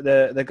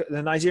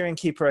 The Nigerian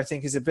keeper, I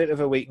think, is a bit of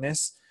a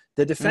weakness.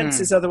 The defense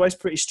is otherwise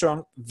pretty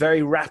strong.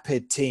 Very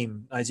rapid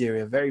team,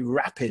 Nigeria. Very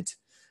rapid.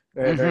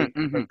 Very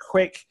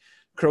quick.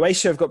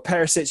 Croatia have got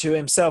Perisic, who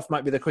himself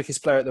might be the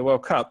quickest player at the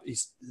World Cup.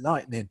 He's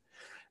lightning.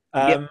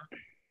 I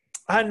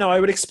don't know. I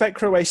would expect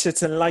Croatia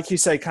to, like you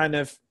say, kind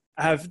of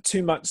have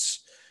too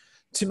much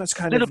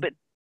kind of...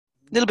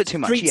 little bit too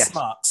much, street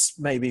smarts,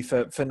 maybe,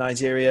 for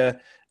Nigeria.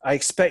 I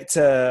expect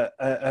a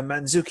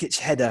Mandzukic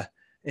header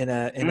in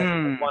a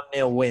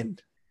 1-0 win.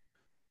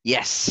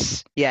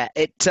 Yes. Yeah.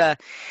 I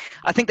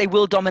think they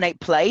will dominate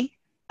play,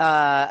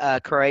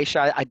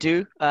 Croatia. I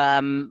do.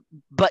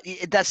 But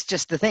that's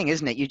just the thing,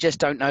 isn't it? You just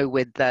don't know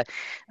with a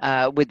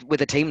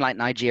team like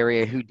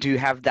Nigeria, who do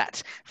have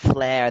that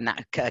flair and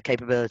that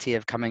capability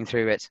of coming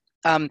through it.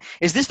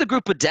 Is this the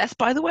group of death,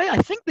 by the way?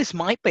 I think this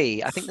might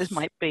be. I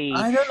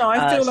don't know.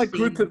 I feel like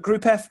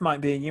Group F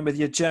might be with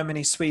your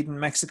Germany, Sweden,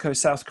 Mexico,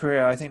 South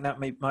Korea. I think that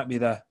might be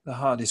the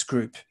hardest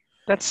group.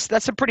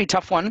 That's a pretty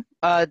tough one.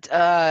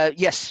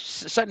 Yes,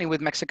 certainly with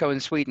Mexico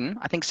and Sweden.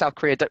 I think South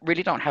Korea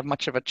really don't have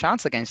much of a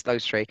chance against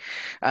those three.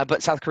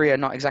 But South Korea are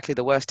not exactly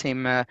the worst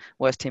team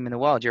in the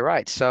world. You're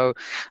right. So,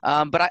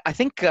 but I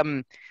think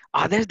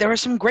there are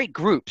some great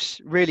groups,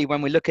 really,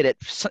 when we look at it.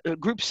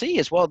 Group C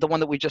as well, the one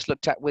that we just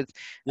looked at with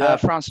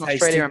France and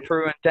Australia and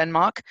Peru and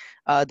Denmark.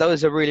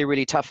 Those are really,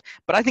 really tough.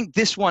 But I think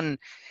this one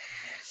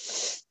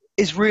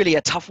is really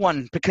a tough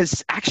one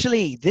because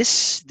actually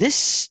this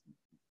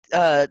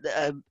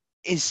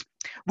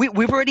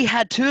we've already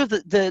had two of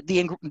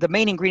the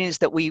main ingredients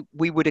that we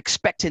would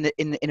expect in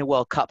a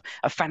World Cup.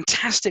 A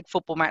fantastic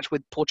football match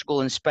with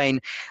Portugal and Spain,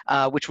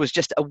 which was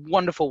just a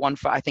wonderful one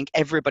for, I think,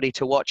 everybody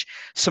to watch.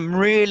 Some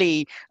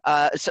really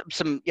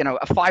some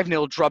a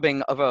 5-0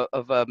 drubbing of a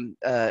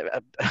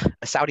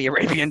Saudi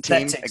Arabian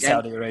team again.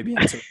 Saudi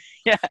Arabian team.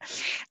 Yeah,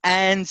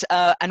 and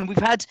we've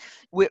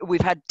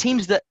had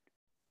teams that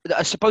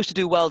are supposed to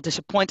do well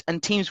disappoint,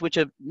 and teams which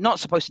are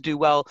not supposed to do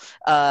well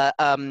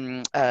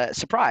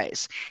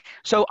surprise.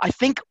 So I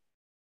think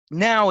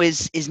now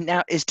is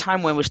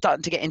time when we're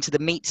starting to get into the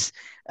meat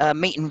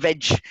and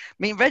veg,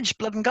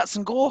 blood and guts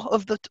and gore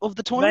of the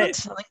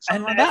tournament. Mate,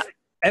 and like that.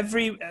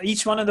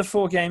 Each one of the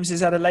 4 games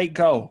is at a late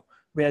goal.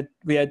 We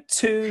had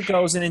 2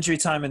 goals in injury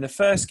time in the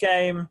first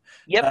game.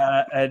 Yep.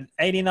 An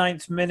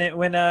 89th minute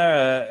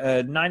winner,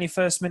 a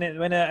 91st minute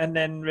winner, and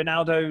then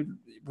Ronaldo.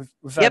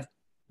 We've had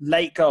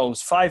late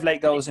goals, 5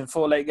 late goals in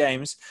 4 late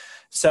games.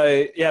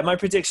 So yeah, my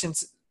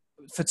predictions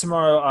for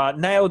tomorrow are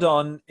nailed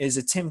on is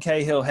a Tim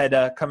Cahill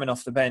header coming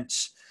off the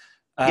bench.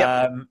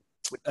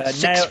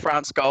 6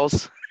 France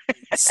goals.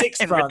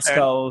 6 France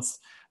goals.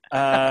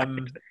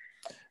 3-3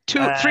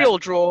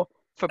 draw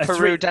for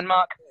Peru,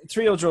 Denmark.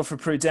 3-3 draw for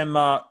Peru,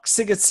 Denmark.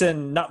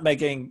 Sigurdsson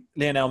nutmegging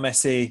Lionel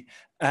Messi.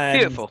 And,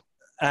 beautiful.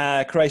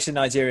 Croatia,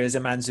 Nigeria is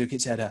a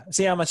Mandzukic header.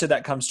 See how much of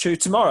that comes true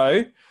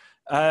tomorrow.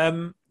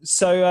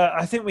 So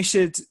I think we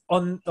should,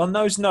 on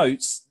those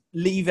notes,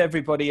 leave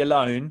everybody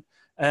alone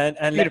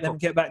and let them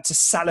get back to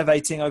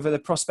salivating over the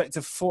prospect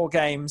of 4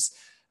 games,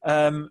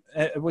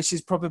 which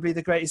is probably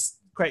the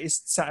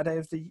greatest Saturday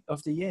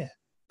of the year.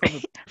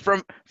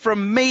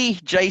 From me,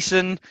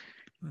 Jason,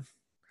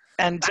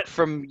 and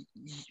from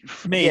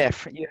me.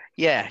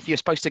 Yeah, you're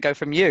supposed to go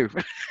from you.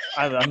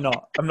 I'm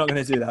not going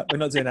to do that. We're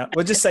not doing that.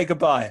 We'll just say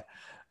goodbye.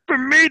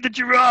 From me, the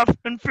giraffe,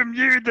 and from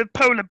you, the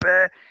polar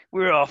bear,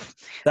 we're off.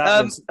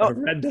 That was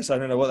horrendous. I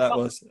don't know what that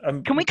was.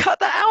 Can we cut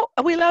that out?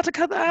 Are we allowed to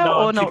cut that out,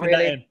 or not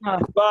really?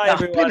 Bye,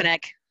 everyone.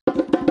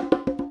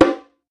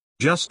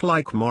 Just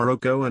like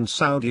Morocco and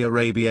Saudi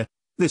Arabia,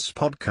 this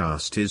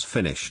podcast is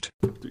finished.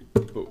 3,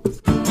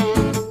 4.